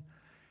calling.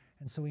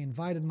 And so he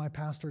invited my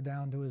pastor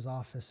down to his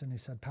office, and he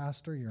said,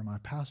 Pastor, you're my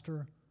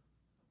pastor.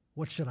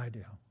 What should I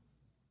do?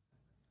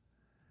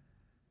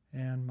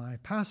 And my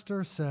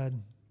pastor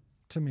said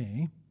to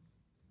me,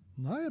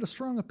 I had a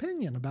strong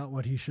opinion about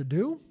what he should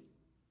do.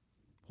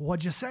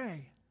 What'd you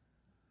say?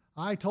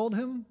 I told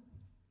him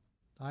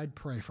I'd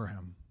pray for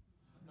him.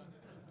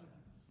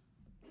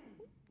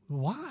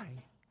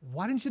 Why?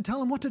 Why didn't you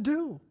tell him what to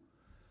do?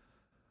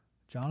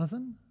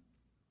 Jonathan,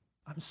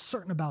 I'm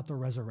certain about the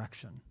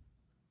resurrection.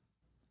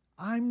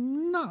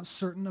 I'm not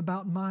certain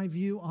about my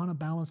view on a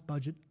balanced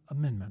budget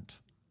amendment.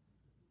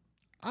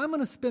 I'm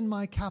going to spend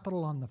my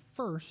capital on the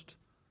first,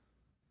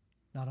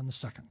 not on the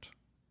second.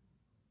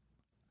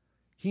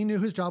 He knew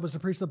his job was to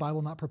preach the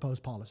Bible, not propose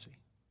policy.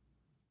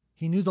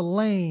 He knew the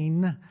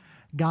lane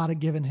God had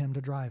given him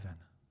to drive in.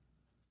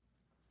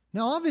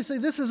 Now, obviously,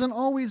 this isn't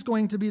always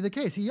going to be the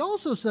case. He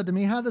also said to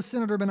me, had the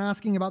senator been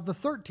asking about the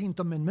 13th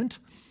Amendment,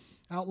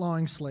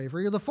 outlawing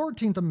slavery, or the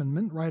 14th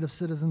Amendment, right of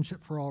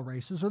citizenship for all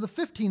races, or the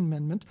 15th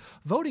Amendment,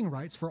 voting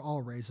rights for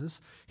all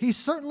races, he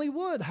certainly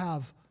would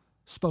have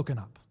spoken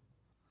up.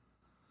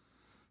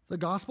 The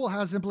gospel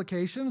has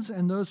implications,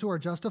 and those who are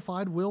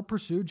justified will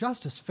pursue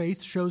justice.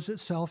 Faith shows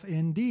itself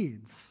in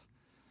deeds.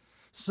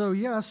 So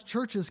yes,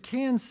 churches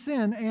can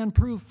sin and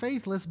prove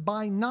faithless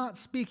by not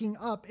speaking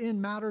up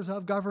in matters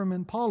of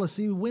government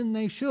policy when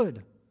they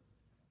should.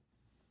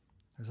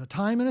 There's a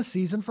time and a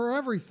season for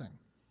everything.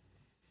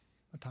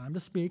 A time to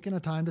speak and a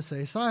time to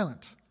stay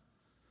silent.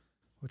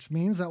 Which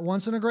means that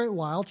once in a great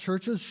while,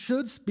 churches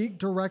should speak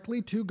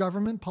directly to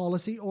government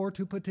policy or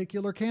to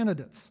particular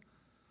candidates.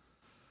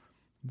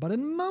 But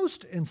in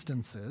most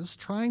instances,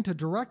 trying to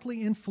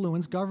directly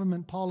influence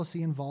government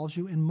policy involves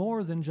you in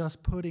more than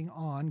just putting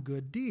on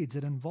good deeds.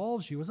 It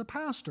involves you as a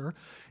pastor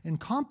in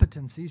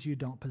competencies you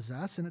don't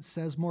possess, and it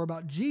says more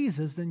about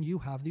Jesus than you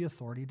have the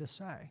authority to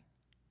say.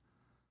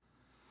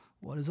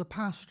 What is a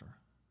pastor?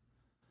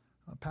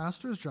 A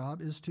pastor's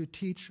job is to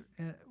teach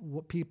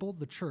people,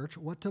 the church,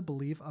 what to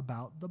believe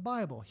about the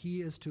Bible. He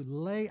is to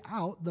lay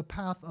out the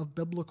path of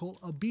biblical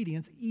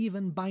obedience,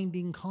 even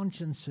binding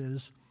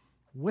consciences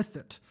with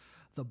it.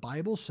 The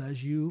Bible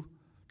says you,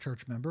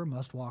 church member,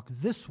 must walk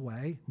this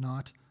way,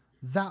 not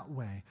that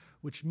way,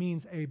 which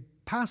means a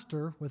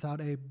pastor without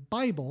a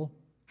Bible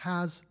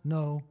has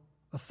no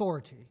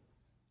authority,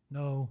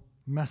 no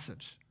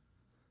message.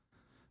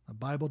 The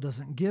Bible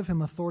doesn't give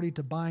him authority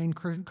to bind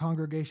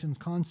congregations'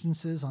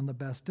 consciences on the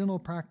best dental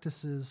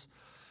practices,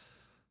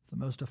 the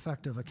most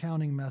effective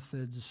accounting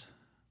methods,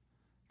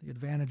 the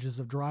advantages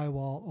of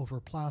drywall over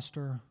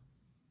plaster,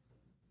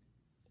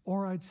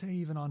 or I'd say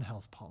even on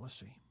health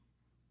policy.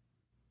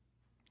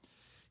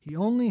 He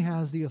only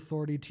has the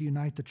authority to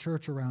unite the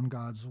church around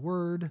God's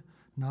word,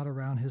 not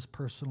around his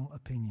personal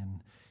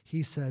opinion.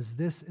 He says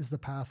this is the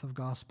path of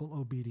gospel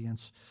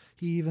obedience.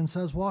 He even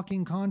says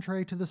walking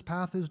contrary to this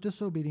path is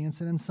disobedience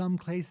and in some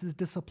cases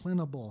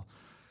disciplinable.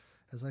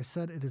 As I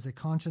said, it is a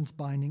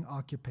conscience-binding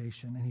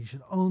occupation, and he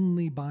should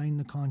only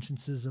bind the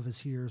consciences of his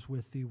hearers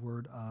with the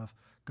word of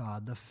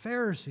God. The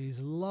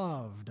Pharisees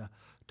loved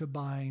to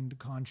bind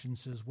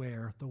consciences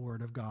where the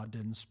word of God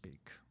didn't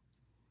speak.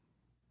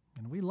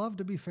 And we love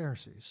to be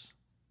Pharisees,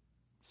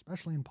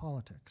 especially in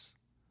politics.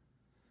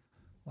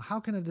 Well,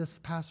 how can a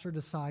pastor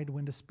decide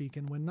when to speak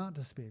and when not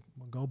to speak?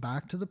 We'll go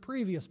back to the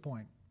previous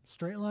point.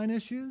 Straight line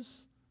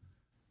issues,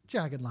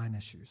 jagged line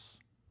issues.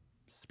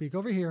 Speak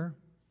over here.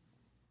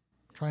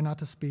 Try not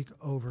to speak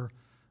over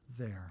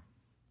there.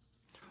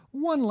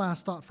 One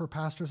last thought for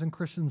pastors and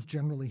Christians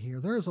generally here.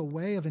 There is a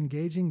way of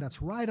engaging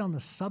that's right on the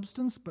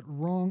substance but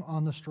wrong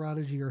on the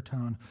strategy or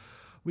tone.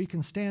 We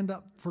can stand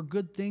up for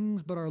good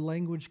things, but our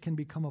language can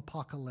become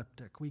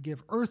apocalyptic. We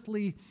give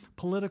earthly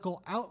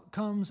political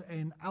outcomes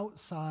an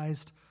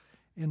outsized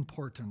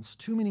importance.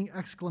 Too many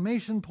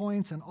exclamation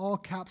points and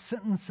all-cap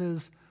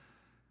sentences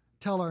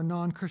tell our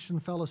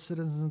non-Christian fellow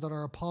citizens that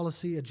our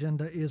policy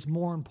agenda is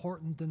more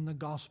important than the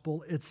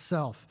gospel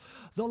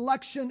itself. The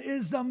election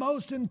is the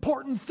most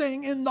important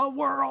thing in the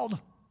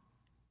world.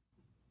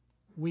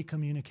 We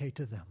communicate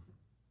to them.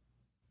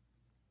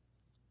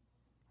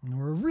 And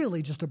we're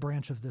really just a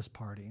branch of this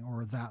party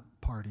or that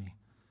party.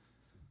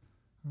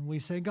 And we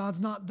say, God's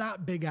not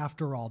that big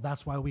after all.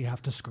 That's why we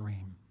have to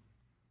scream.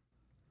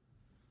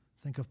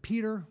 Think of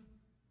Peter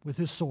with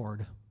his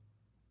sword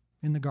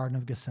in the Garden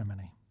of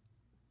Gethsemane.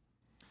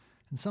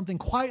 And something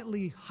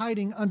quietly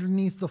hiding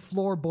underneath the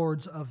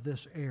floorboards of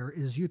this air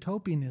is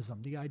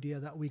utopianism, the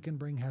idea that we can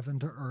bring heaven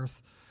to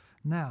earth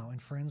now.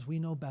 And friends, we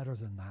know better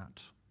than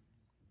that.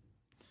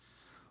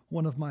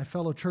 One of my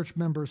fellow church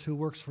members who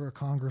works for a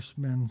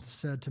congressman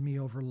said to me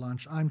over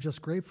lunch, I'm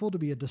just grateful to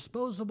be a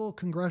disposable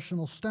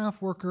congressional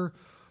staff worker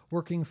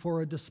working for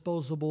a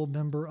disposable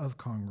member of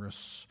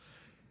Congress.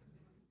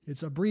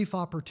 It's a brief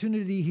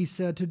opportunity, he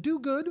said, to do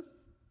good,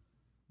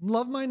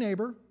 love my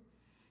neighbor,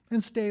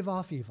 and stave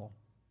off evil.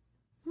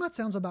 And that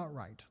sounds about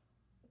right.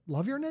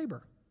 Love your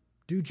neighbor.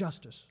 Do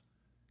justice.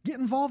 Get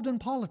involved in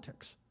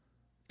politics.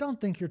 Don't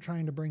think you're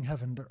trying to bring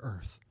heaven to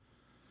earth.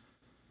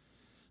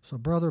 So,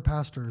 brother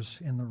pastors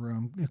in the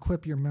room,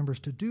 equip your members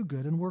to do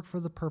good and work for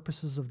the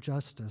purposes of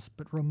justice,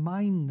 but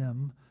remind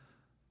them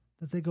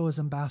that they go as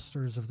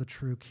ambassadors of the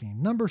true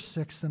King. Number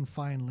 6, and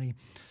finally,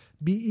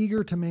 be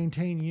eager to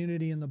maintain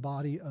unity in the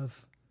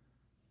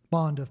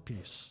bond of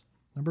peace.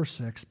 Number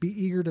 6,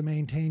 be eager to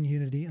maintain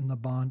unity in the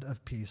bond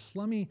of peace.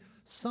 Let me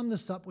sum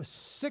this up with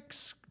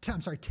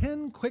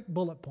 10 quick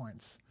bullet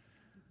points.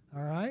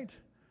 All right?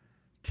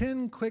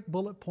 10 quick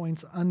bullet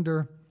points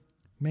under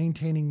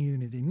maintaining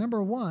unity.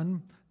 Number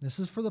 1, this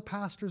is for the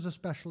pastors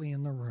especially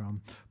in the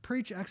room.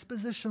 Preach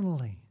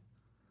expositionally.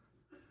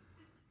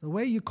 The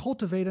way you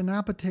cultivate an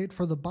appetite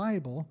for the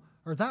Bible,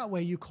 or that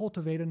way you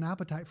cultivate an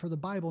appetite for the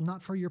Bible,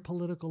 not for your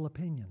political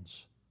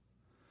opinions.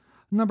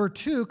 Number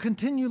 2,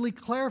 continually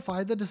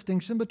clarify the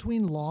distinction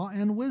between law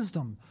and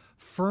wisdom.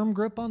 Firm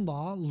grip on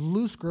law,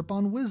 loose grip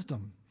on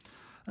wisdom.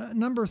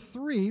 Number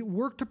 3,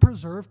 work to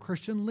preserve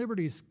Christian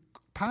liberties.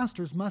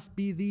 Pastors must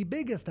be the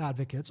biggest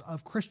advocates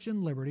of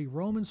Christian liberty,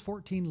 Romans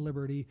 14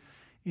 liberty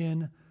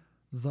in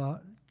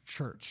the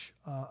church.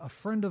 A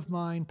friend of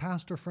mine,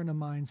 pastor friend of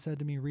mine, said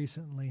to me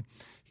recently,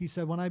 he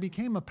said, when I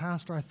became a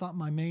pastor, I thought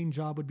my main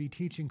job would be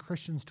teaching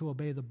Christians to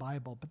obey the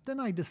Bible. But then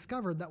I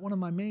discovered that one of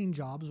my main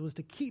jobs was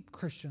to keep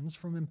Christians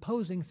from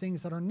imposing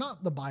things that are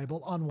not the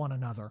Bible on one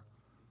another.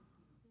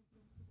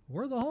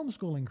 We're the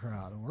homeschooling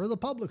crowd, and we're the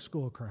public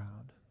school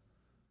crowd.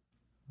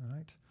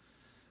 Right?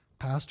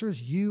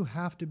 Pastors, you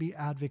have to be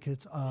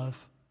advocates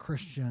of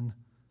Christian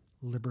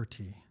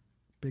liberty.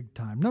 Big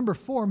time. Number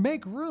 4,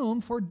 make room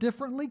for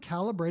differently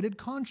calibrated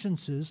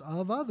consciences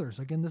of others.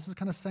 Again, this is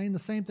kind of saying the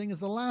same thing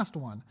as the last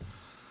one.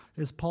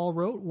 As Paul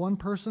wrote, one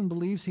person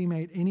believes he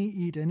may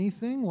eat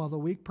anything, while the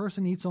weak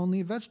person eats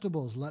only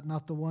vegetables. Let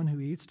not the one who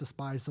eats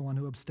despise the one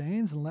who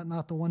abstains, and let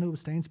not the one who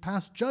abstains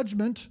pass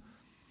judgment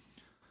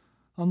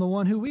on the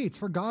one who eats,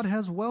 for God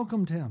has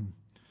welcomed him.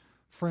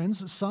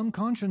 Friends, some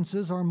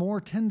consciences are more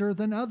tender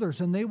than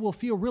others, and they will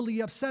feel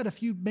really upset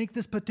if you make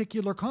this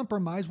particular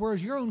compromise,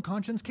 whereas your own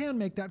conscience can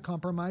make that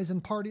compromise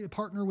and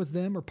partner with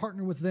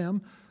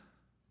them.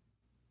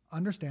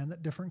 Understand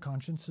that different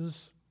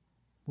consciences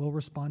will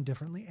respond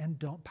differently, and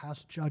don't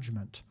pass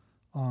judgment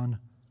on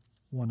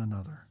one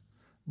another.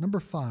 Number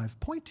 5,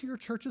 point to your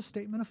church's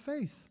statement of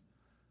faith.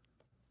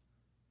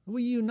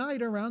 We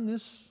unite around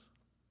this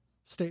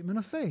statement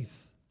of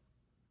faith,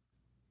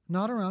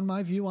 not around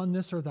my view on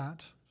this or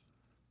that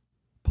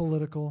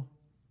political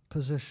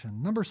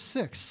position. Number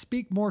 6,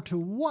 speak more to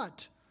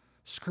what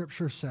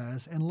Scripture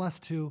says and less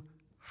to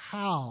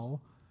how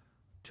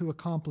to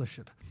accomplish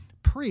it.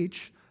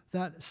 Preach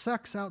that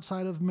sex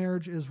outside of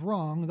marriage is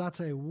wrong. That's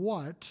a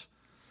what.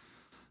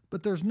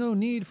 But there's no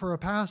need for a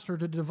pastor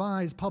to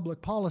devise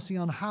public policy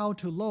on how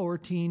to lower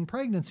teen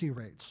pregnancy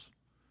rates.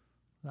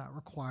 That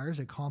requires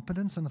a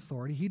competence and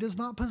authority he does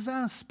not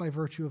possess by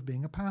virtue of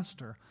being a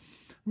pastor.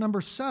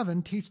 Number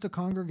 7, teach the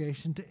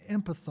congregation to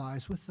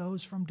empathize with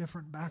those from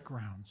different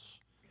backgrounds.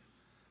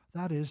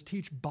 That is,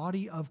 teach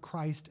body of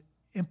Christ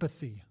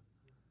empathy.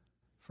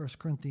 1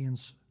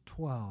 Corinthians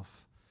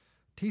 12.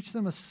 Teach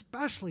them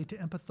especially to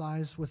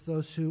empathize with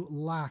those who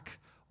lack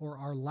or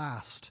are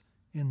last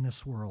in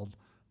this world,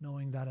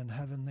 knowing that in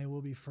heaven they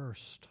will be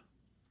first.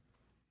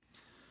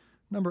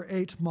 Number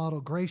 8,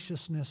 model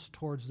graciousness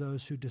towards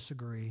those who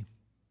disagree.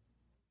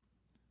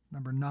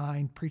 Number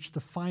 9, preach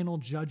the final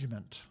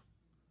judgment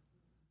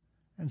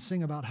and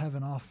sing about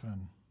heaven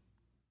often.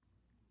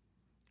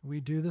 We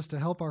do this to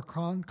help our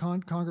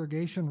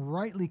congregation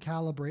rightly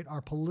calibrate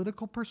our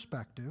political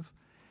perspective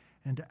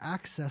and to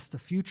access the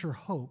future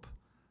hope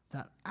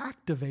that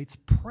activates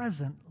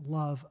present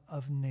love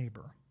of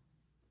neighbor.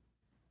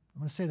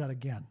 I'm going to say that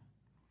again.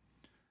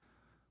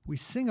 We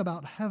sing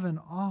about heaven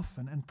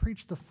often and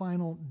preach the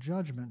final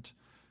judgment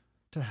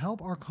to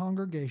help our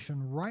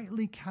congregation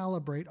rightly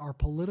calibrate our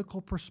political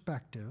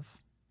perspective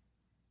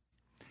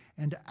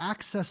and to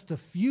access the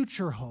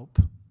future hope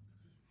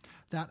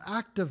that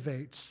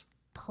activates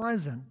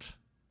present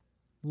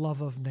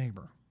love of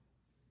neighbor.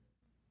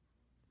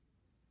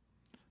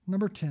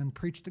 Number 10,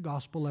 preach the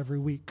gospel every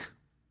week.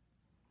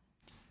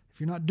 If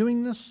you're not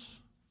doing this,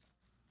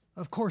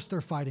 of course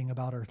they're fighting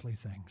about earthly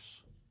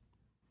things.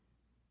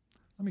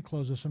 Let me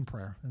close this in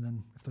prayer, and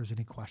then if there's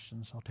any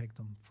questions, I'll take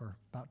them for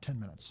about 10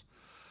 minutes.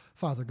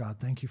 Father God,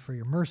 thank you for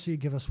your mercy.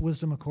 Give us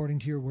wisdom according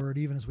to your word,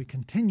 even as we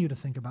continue to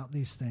think about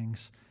these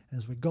things, and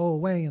as we go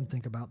away and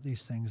think about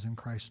these things. In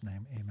Christ's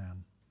name,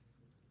 amen.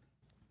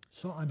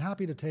 So I'm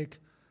happy to take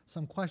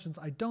some questions.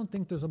 I don't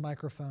think there's a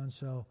microphone,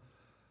 so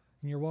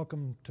you're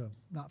welcome to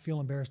not feel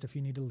embarrassed if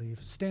you need to leave.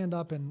 Stand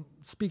up and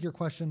speak your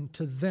question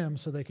to them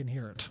so they can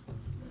hear it.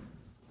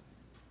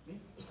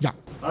 Yeah.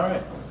 All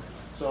right.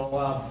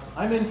 So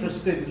I'm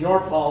interested in your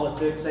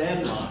politics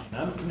and mine.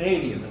 I'm a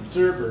Canadian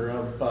observer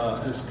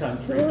of this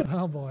country.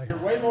 Oh, boy. You're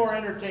way more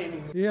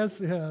entertaining.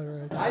 Yes, yeah,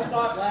 right. I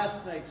thought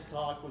last night's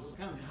talk was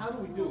kind of, how do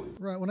we do it?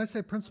 Right. When I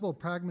say principled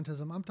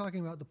pragmatism, I'm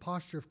talking about the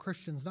posture of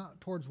Christians, not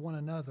towards one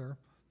another,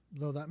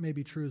 though that may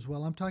be true as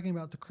well. I'm talking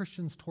about the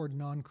Christians toward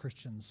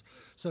non-Christians.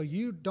 So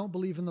you don't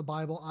believe in the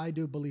Bible, I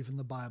do believe in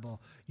the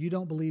Bible. You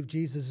don't believe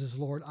Jesus is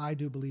Lord, I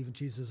do believe in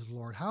Jesus is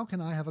Lord. How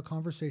can I have a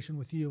conversation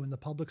with you in the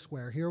public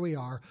square? Here we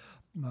are,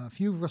 a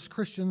few of us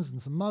Christians and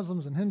some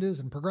Muslims and Hindus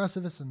and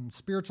progressivists and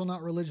spiritual,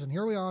 not religious. And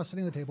here we are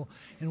sitting at the table,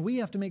 and we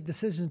have to make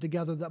decisions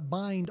together that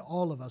bind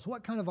all of us.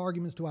 What kind of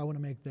arguments do I want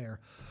to make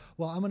there?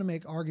 Well, I'm going to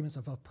make arguments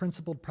of a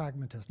principled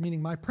pragmatist,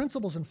 meaning my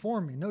principles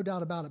inform me, no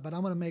doubt about it, but I'm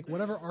going to make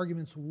whatever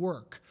arguments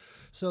work.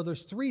 So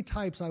there's three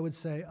types, I would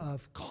say,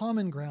 of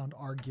common ground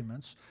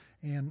arguments,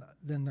 and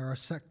then there are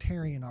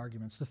sectarian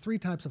arguments. The three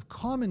types of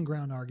common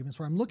ground arguments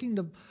where I'm looking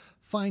to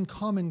find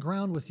common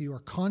ground with you are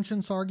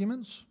conscience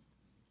arguments.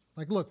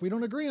 Like, look, we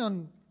don't agree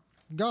on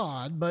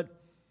God, but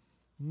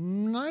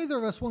neither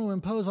of us want to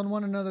impose on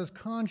one another's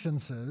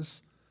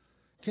consciences.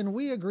 Can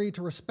we agree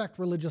to respect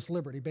religious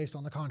liberty based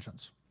on the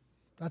conscience?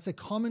 That's a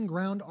common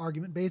ground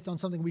argument based on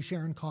something we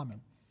share in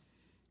common,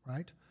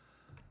 right?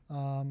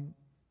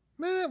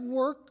 It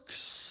works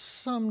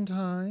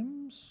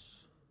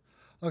sometimes.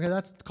 Okay,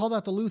 call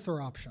that the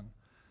Luther option.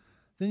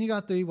 Then you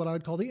got what I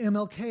would call the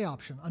MLK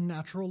option, a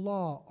natural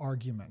law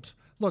argument.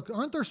 Look,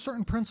 aren't there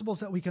certain principles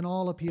that we can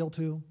all appeal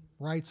to?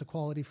 Rights,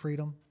 equality,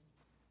 freedom.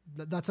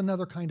 That's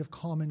another kind of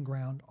common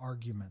ground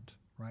argument,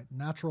 right?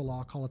 Natural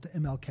law, call it the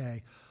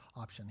MLK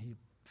option. He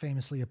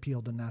famously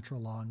appealed to natural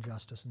law and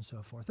justice and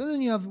so forth. And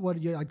then you have what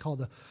I'd call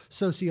the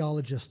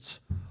sociologist's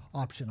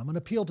option. I'm going to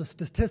appeal to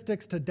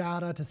statistics, to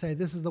data, to say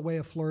this is the way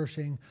of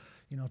flourishing.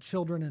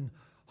 Children in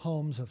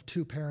homes of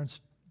two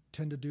parents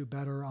tend to do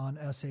better on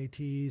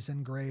SATs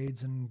and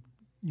grades, and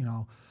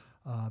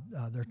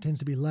there tends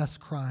to be less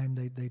crime.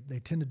 They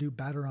tend to do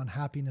better on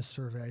happiness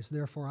surveys.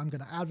 Therefore, I'm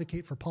going to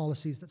advocate for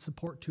policies that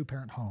support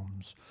two-parent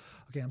homes.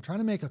 Okay, I'm trying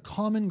to make a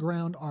common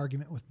ground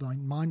argument with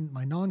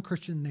my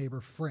non-Christian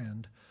neighbor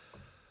friend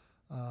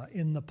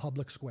in the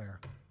public square.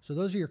 So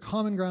those are your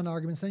common ground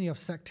arguments. Then you have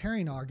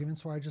sectarian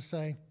arguments where I just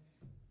say,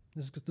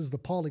 this is the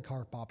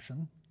Polycarp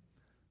option.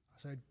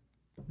 I say,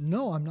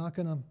 no, I'm not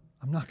going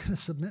to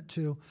submit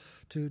to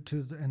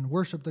and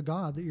worship the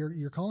God that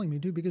you're calling me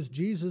to, because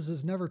Jesus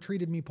has never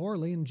treated me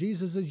poorly, and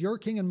Jesus is your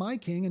king and my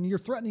king, and you're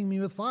threatening me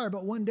with fire,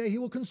 but one day he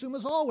will consume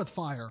us all with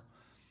fire.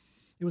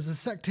 It was a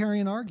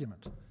sectarian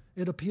argument.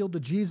 It appealed to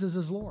Jesus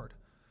as Lord.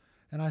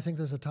 And I think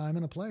there's a time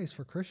and a place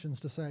for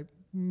Christians to say,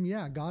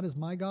 yeah, God is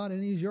my God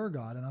and he's your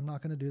God, and I'm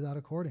not going to do that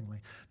accordingly.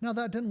 Now,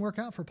 that didn't work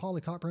out for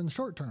Polycarp in the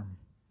short term.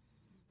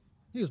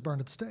 He was burned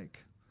at the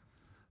stake.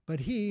 But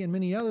he and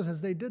many others,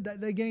 as they did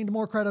that, they gained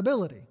more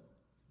credibility.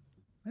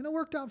 And it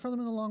worked out for them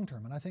in the long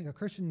term. And I think a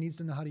Christian needs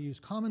to know how to use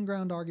common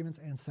ground arguments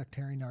and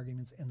sectarian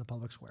arguments in the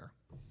public square.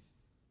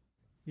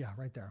 Yeah,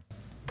 right there.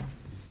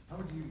 How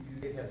would you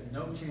it has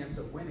no chance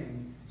of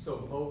winning, so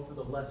vote for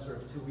the lesser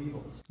of two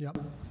evils? Yep.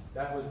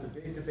 That was the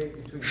big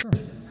debate between Sure.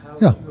 Christians. How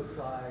Yeah. would you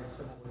apply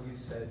some of what you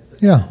said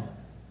to Yeah.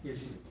 that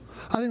issue?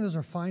 I think those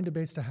are fine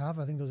debates to have.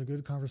 I think those are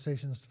good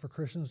conversations for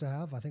Christians to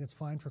have. I think it's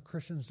fine for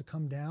Christians to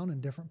come down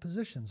in different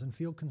positions and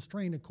feel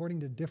constrained according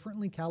to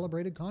differently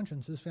calibrated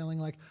consciences, feeling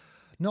like,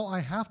 no,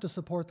 I have to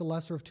support the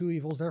lesser of two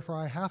evils, therefore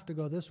I have to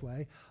go this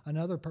way.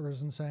 Another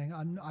person saying,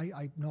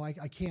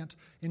 I can't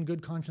in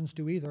good conscience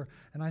do either.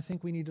 And I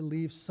think we need to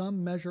leave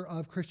some measure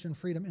of Christian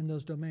freedom in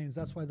those domains.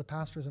 That's why the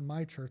pastors in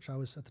my church, I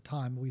was at the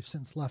time, we've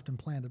since left and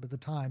planted, but at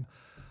the time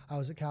I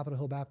was at Capitol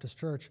Hill Baptist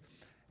Church.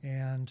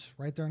 And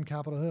right there in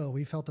Capitol Hill,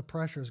 we felt the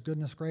pressures,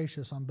 goodness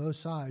gracious, on both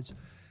sides.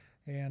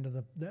 And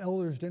the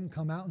elders didn't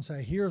come out and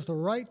say, here's the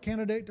right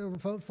candidate to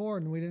vote for.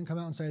 And we didn't come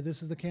out and say,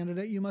 this is the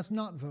candidate you must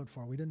not vote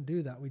for. We didn't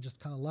do that. We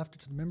just kind of left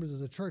it to the members of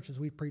the church as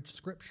we preached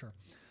Scripture.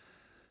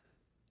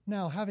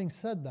 Now, having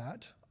said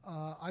that,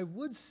 I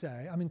would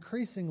say I'm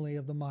increasingly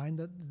of the mind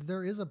that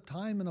there is a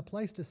time and a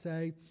place to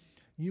say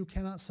you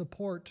cannot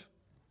support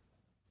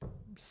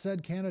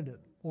said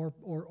candidate or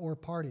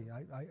party.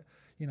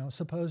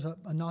 Suppose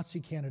a Nazi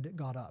candidate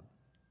got up.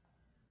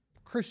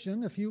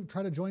 Christian, if you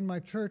try to join my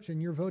church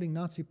and you're voting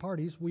Nazi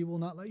parties, we will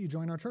not let you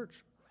join our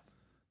church.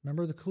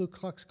 Remember the Ku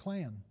Klux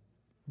Klan?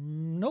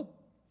 Nope,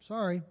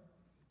 sorry.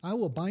 I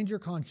will bind your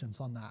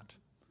conscience on that.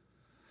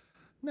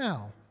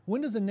 Now, when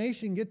does a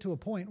nation get to a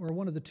point where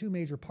one of the two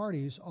major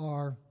parties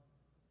are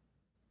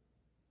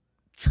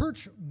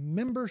church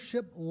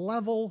membership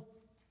level,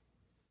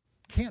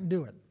 can't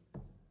do it?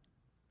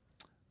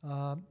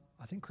 I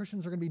think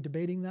Christians are going to be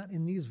debating that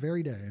in these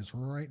very days,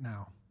 right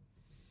now.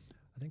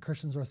 I think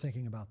Christians are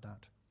thinking about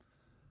that.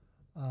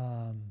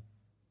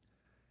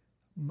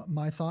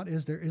 My thought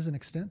is there is an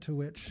extent to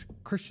which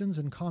Christians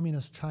in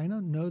communist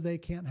China know they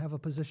can't have a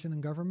position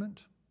in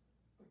government,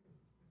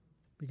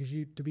 because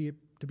to be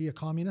a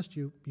communist,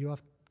 you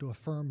have to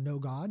affirm no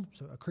God.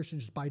 So a Christian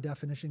just by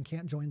definition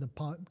can't join the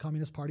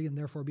Communist Party and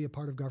therefore be a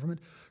part of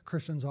government.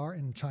 Christians are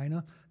in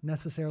China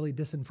necessarily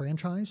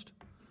disenfranchised.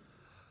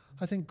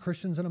 I think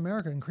Christians in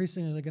America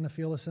increasingly are going to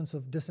feel a sense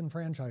of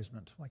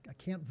disenfranchisement. Like, I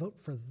can't vote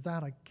for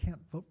that. I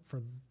can't vote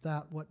for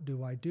that. What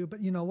do I do?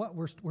 But you know what?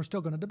 We're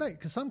still going to debate,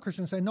 because some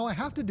Christians say, no, I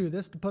have to do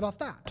this to put off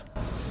that.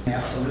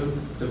 Absolute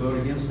to vote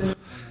against it?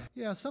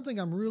 Yeah, something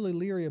I'm really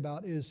leery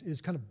about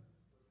is kind of,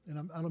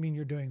 and I don't mean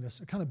you're doing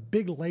this, kind of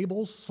big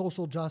labels: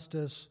 social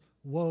justice,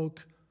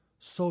 woke,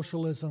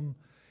 socialism.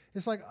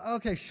 It's like,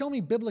 okay, show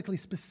me biblically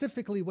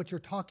specifically what you're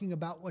talking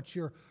about, what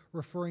you're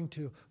referring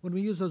to. When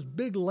we use those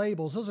big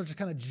labels, those are just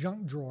kind of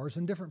junk drawers,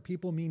 and different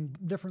people mean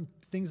different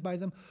things by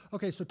them.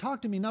 Okay, so talk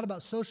to me not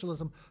about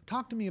socialism.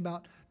 Talk to me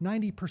about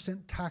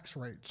 90% tax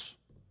rates.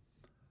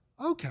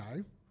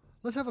 Okay,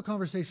 let's have a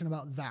conversation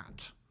about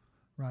that,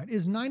 right?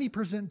 Is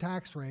 90%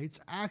 tax rates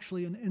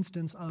actually an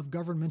instance of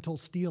governmental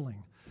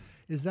stealing?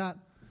 Is that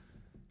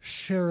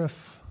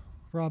Sheriff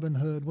Robin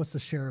Hood? What's the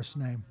sheriff's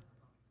name?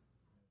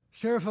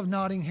 Sheriff of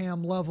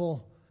Nottingham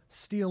level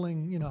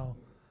stealing,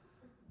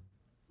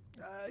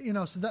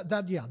 so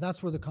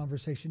that's where the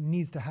conversation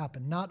needs to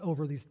happen, not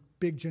over these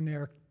big,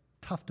 generic,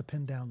 tough to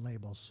pin down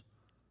labels.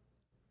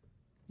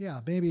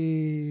 Yeah,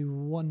 maybe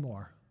one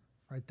more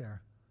right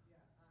there.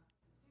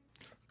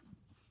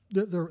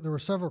 There were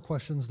several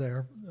questions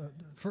there.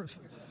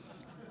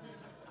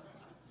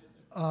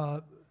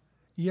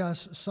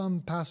 Yes, some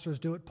pastors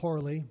do it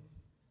poorly.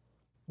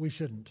 We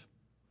shouldn't,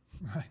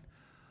 right?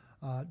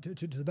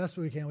 To the best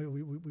we can,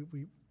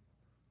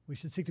 we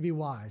should seek to be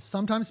wise.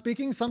 Sometimes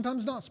speaking,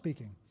 sometimes not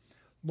speaking.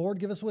 Lord,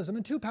 give us wisdom.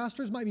 And two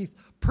pastors might be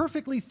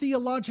perfectly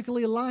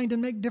theologically aligned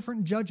and make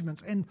different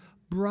judgments. And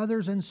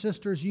brothers and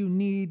sisters, you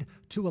need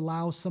to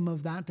allow some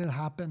of that to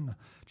happen.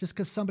 Just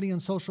because somebody on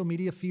social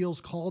media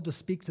feels called to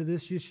speak to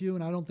this issue,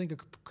 and I don't think a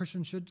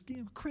Christian should,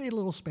 create a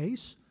little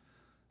space.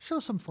 Show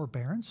some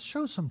forbearance.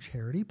 Show some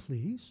charity,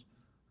 please.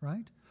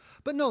 Right?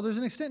 But no, there's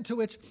an extent to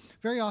which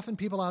very often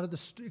people out of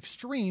the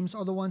extremes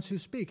are the ones who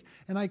speak.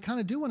 And I kind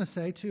of do want to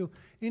say to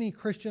any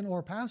Christian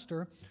or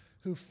pastor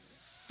who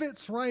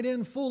fits right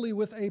in fully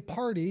with a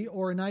party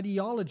or an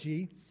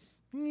ideology,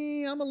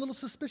 I'm a little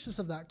suspicious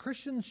of that.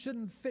 Christians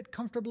shouldn't fit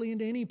comfortably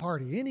into any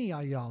party, any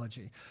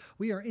ideology.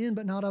 We are in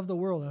but not of the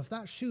world. And if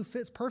that shoe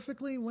fits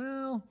perfectly,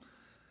 well,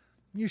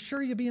 you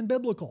sure you're being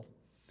biblical?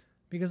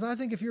 Because I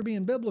think if you're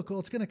being biblical,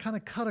 it's going to kind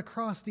of cut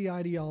across the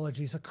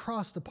ideologies,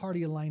 across the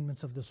party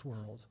alignments of this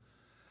world.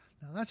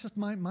 Now, that's just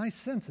my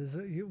sense is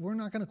that we're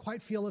not going to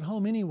quite feel at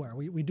home anywhere.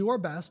 We do our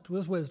best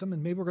with wisdom,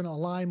 and maybe we're going to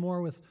ally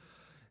more with,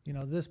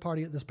 this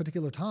party at this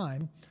particular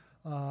time.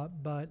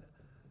 But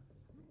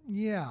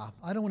yeah,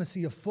 I don't want to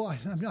see a full.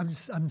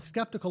 I'm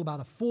skeptical about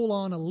a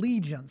full-on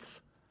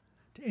allegiance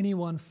to any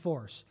one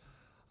force.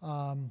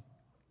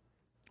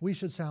 We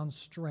should sound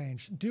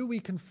strange. Do we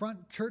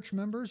confront church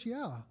members?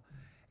 Yeah.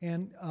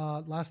 And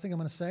last thing I'm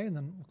going to say, and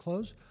then we'll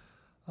close.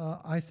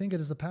 I think it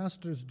is the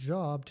pastor's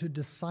job to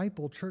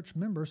disciple church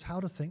members how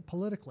to think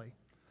politically.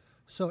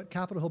 So at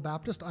Capitol Hill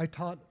Baptist, I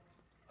taught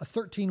a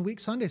 13-week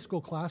Sunday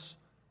school class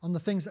on the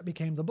things that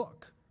became the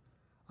book.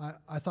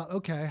 I thought,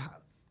 okay,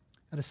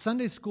 at a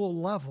Sunday school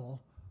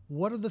level,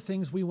 what are the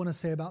things we want to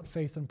say about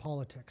faith and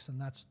politics? And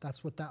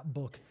that's what that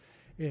book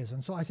is.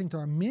 And so I think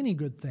there are many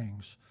good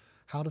things,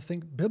 how to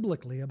think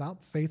biblically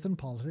about faith and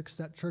politics,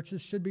 that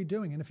churches should be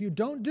doing. And if you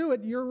don't do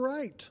it, you're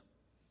right.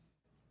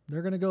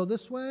 They're going to go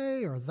this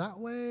way or that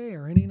way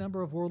or any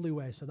number of worldly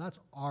ways. So that's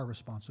our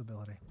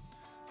responsibility.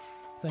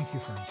 Thank you,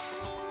 friends.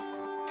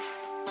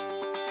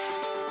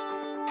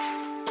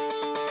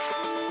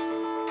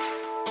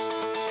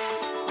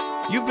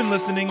 You've been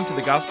listening to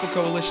the Gospel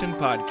Coalition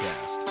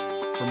podcast.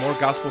 For more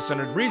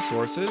gospel-centered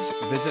resources,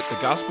 visit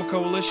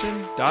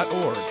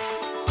thegospelcoalition.org.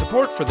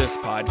 Support for this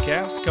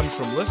podcast comes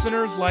from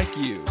listeners like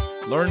you.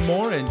 Learn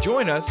more and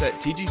join us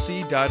at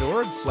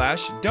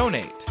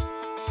tgc.org/donate.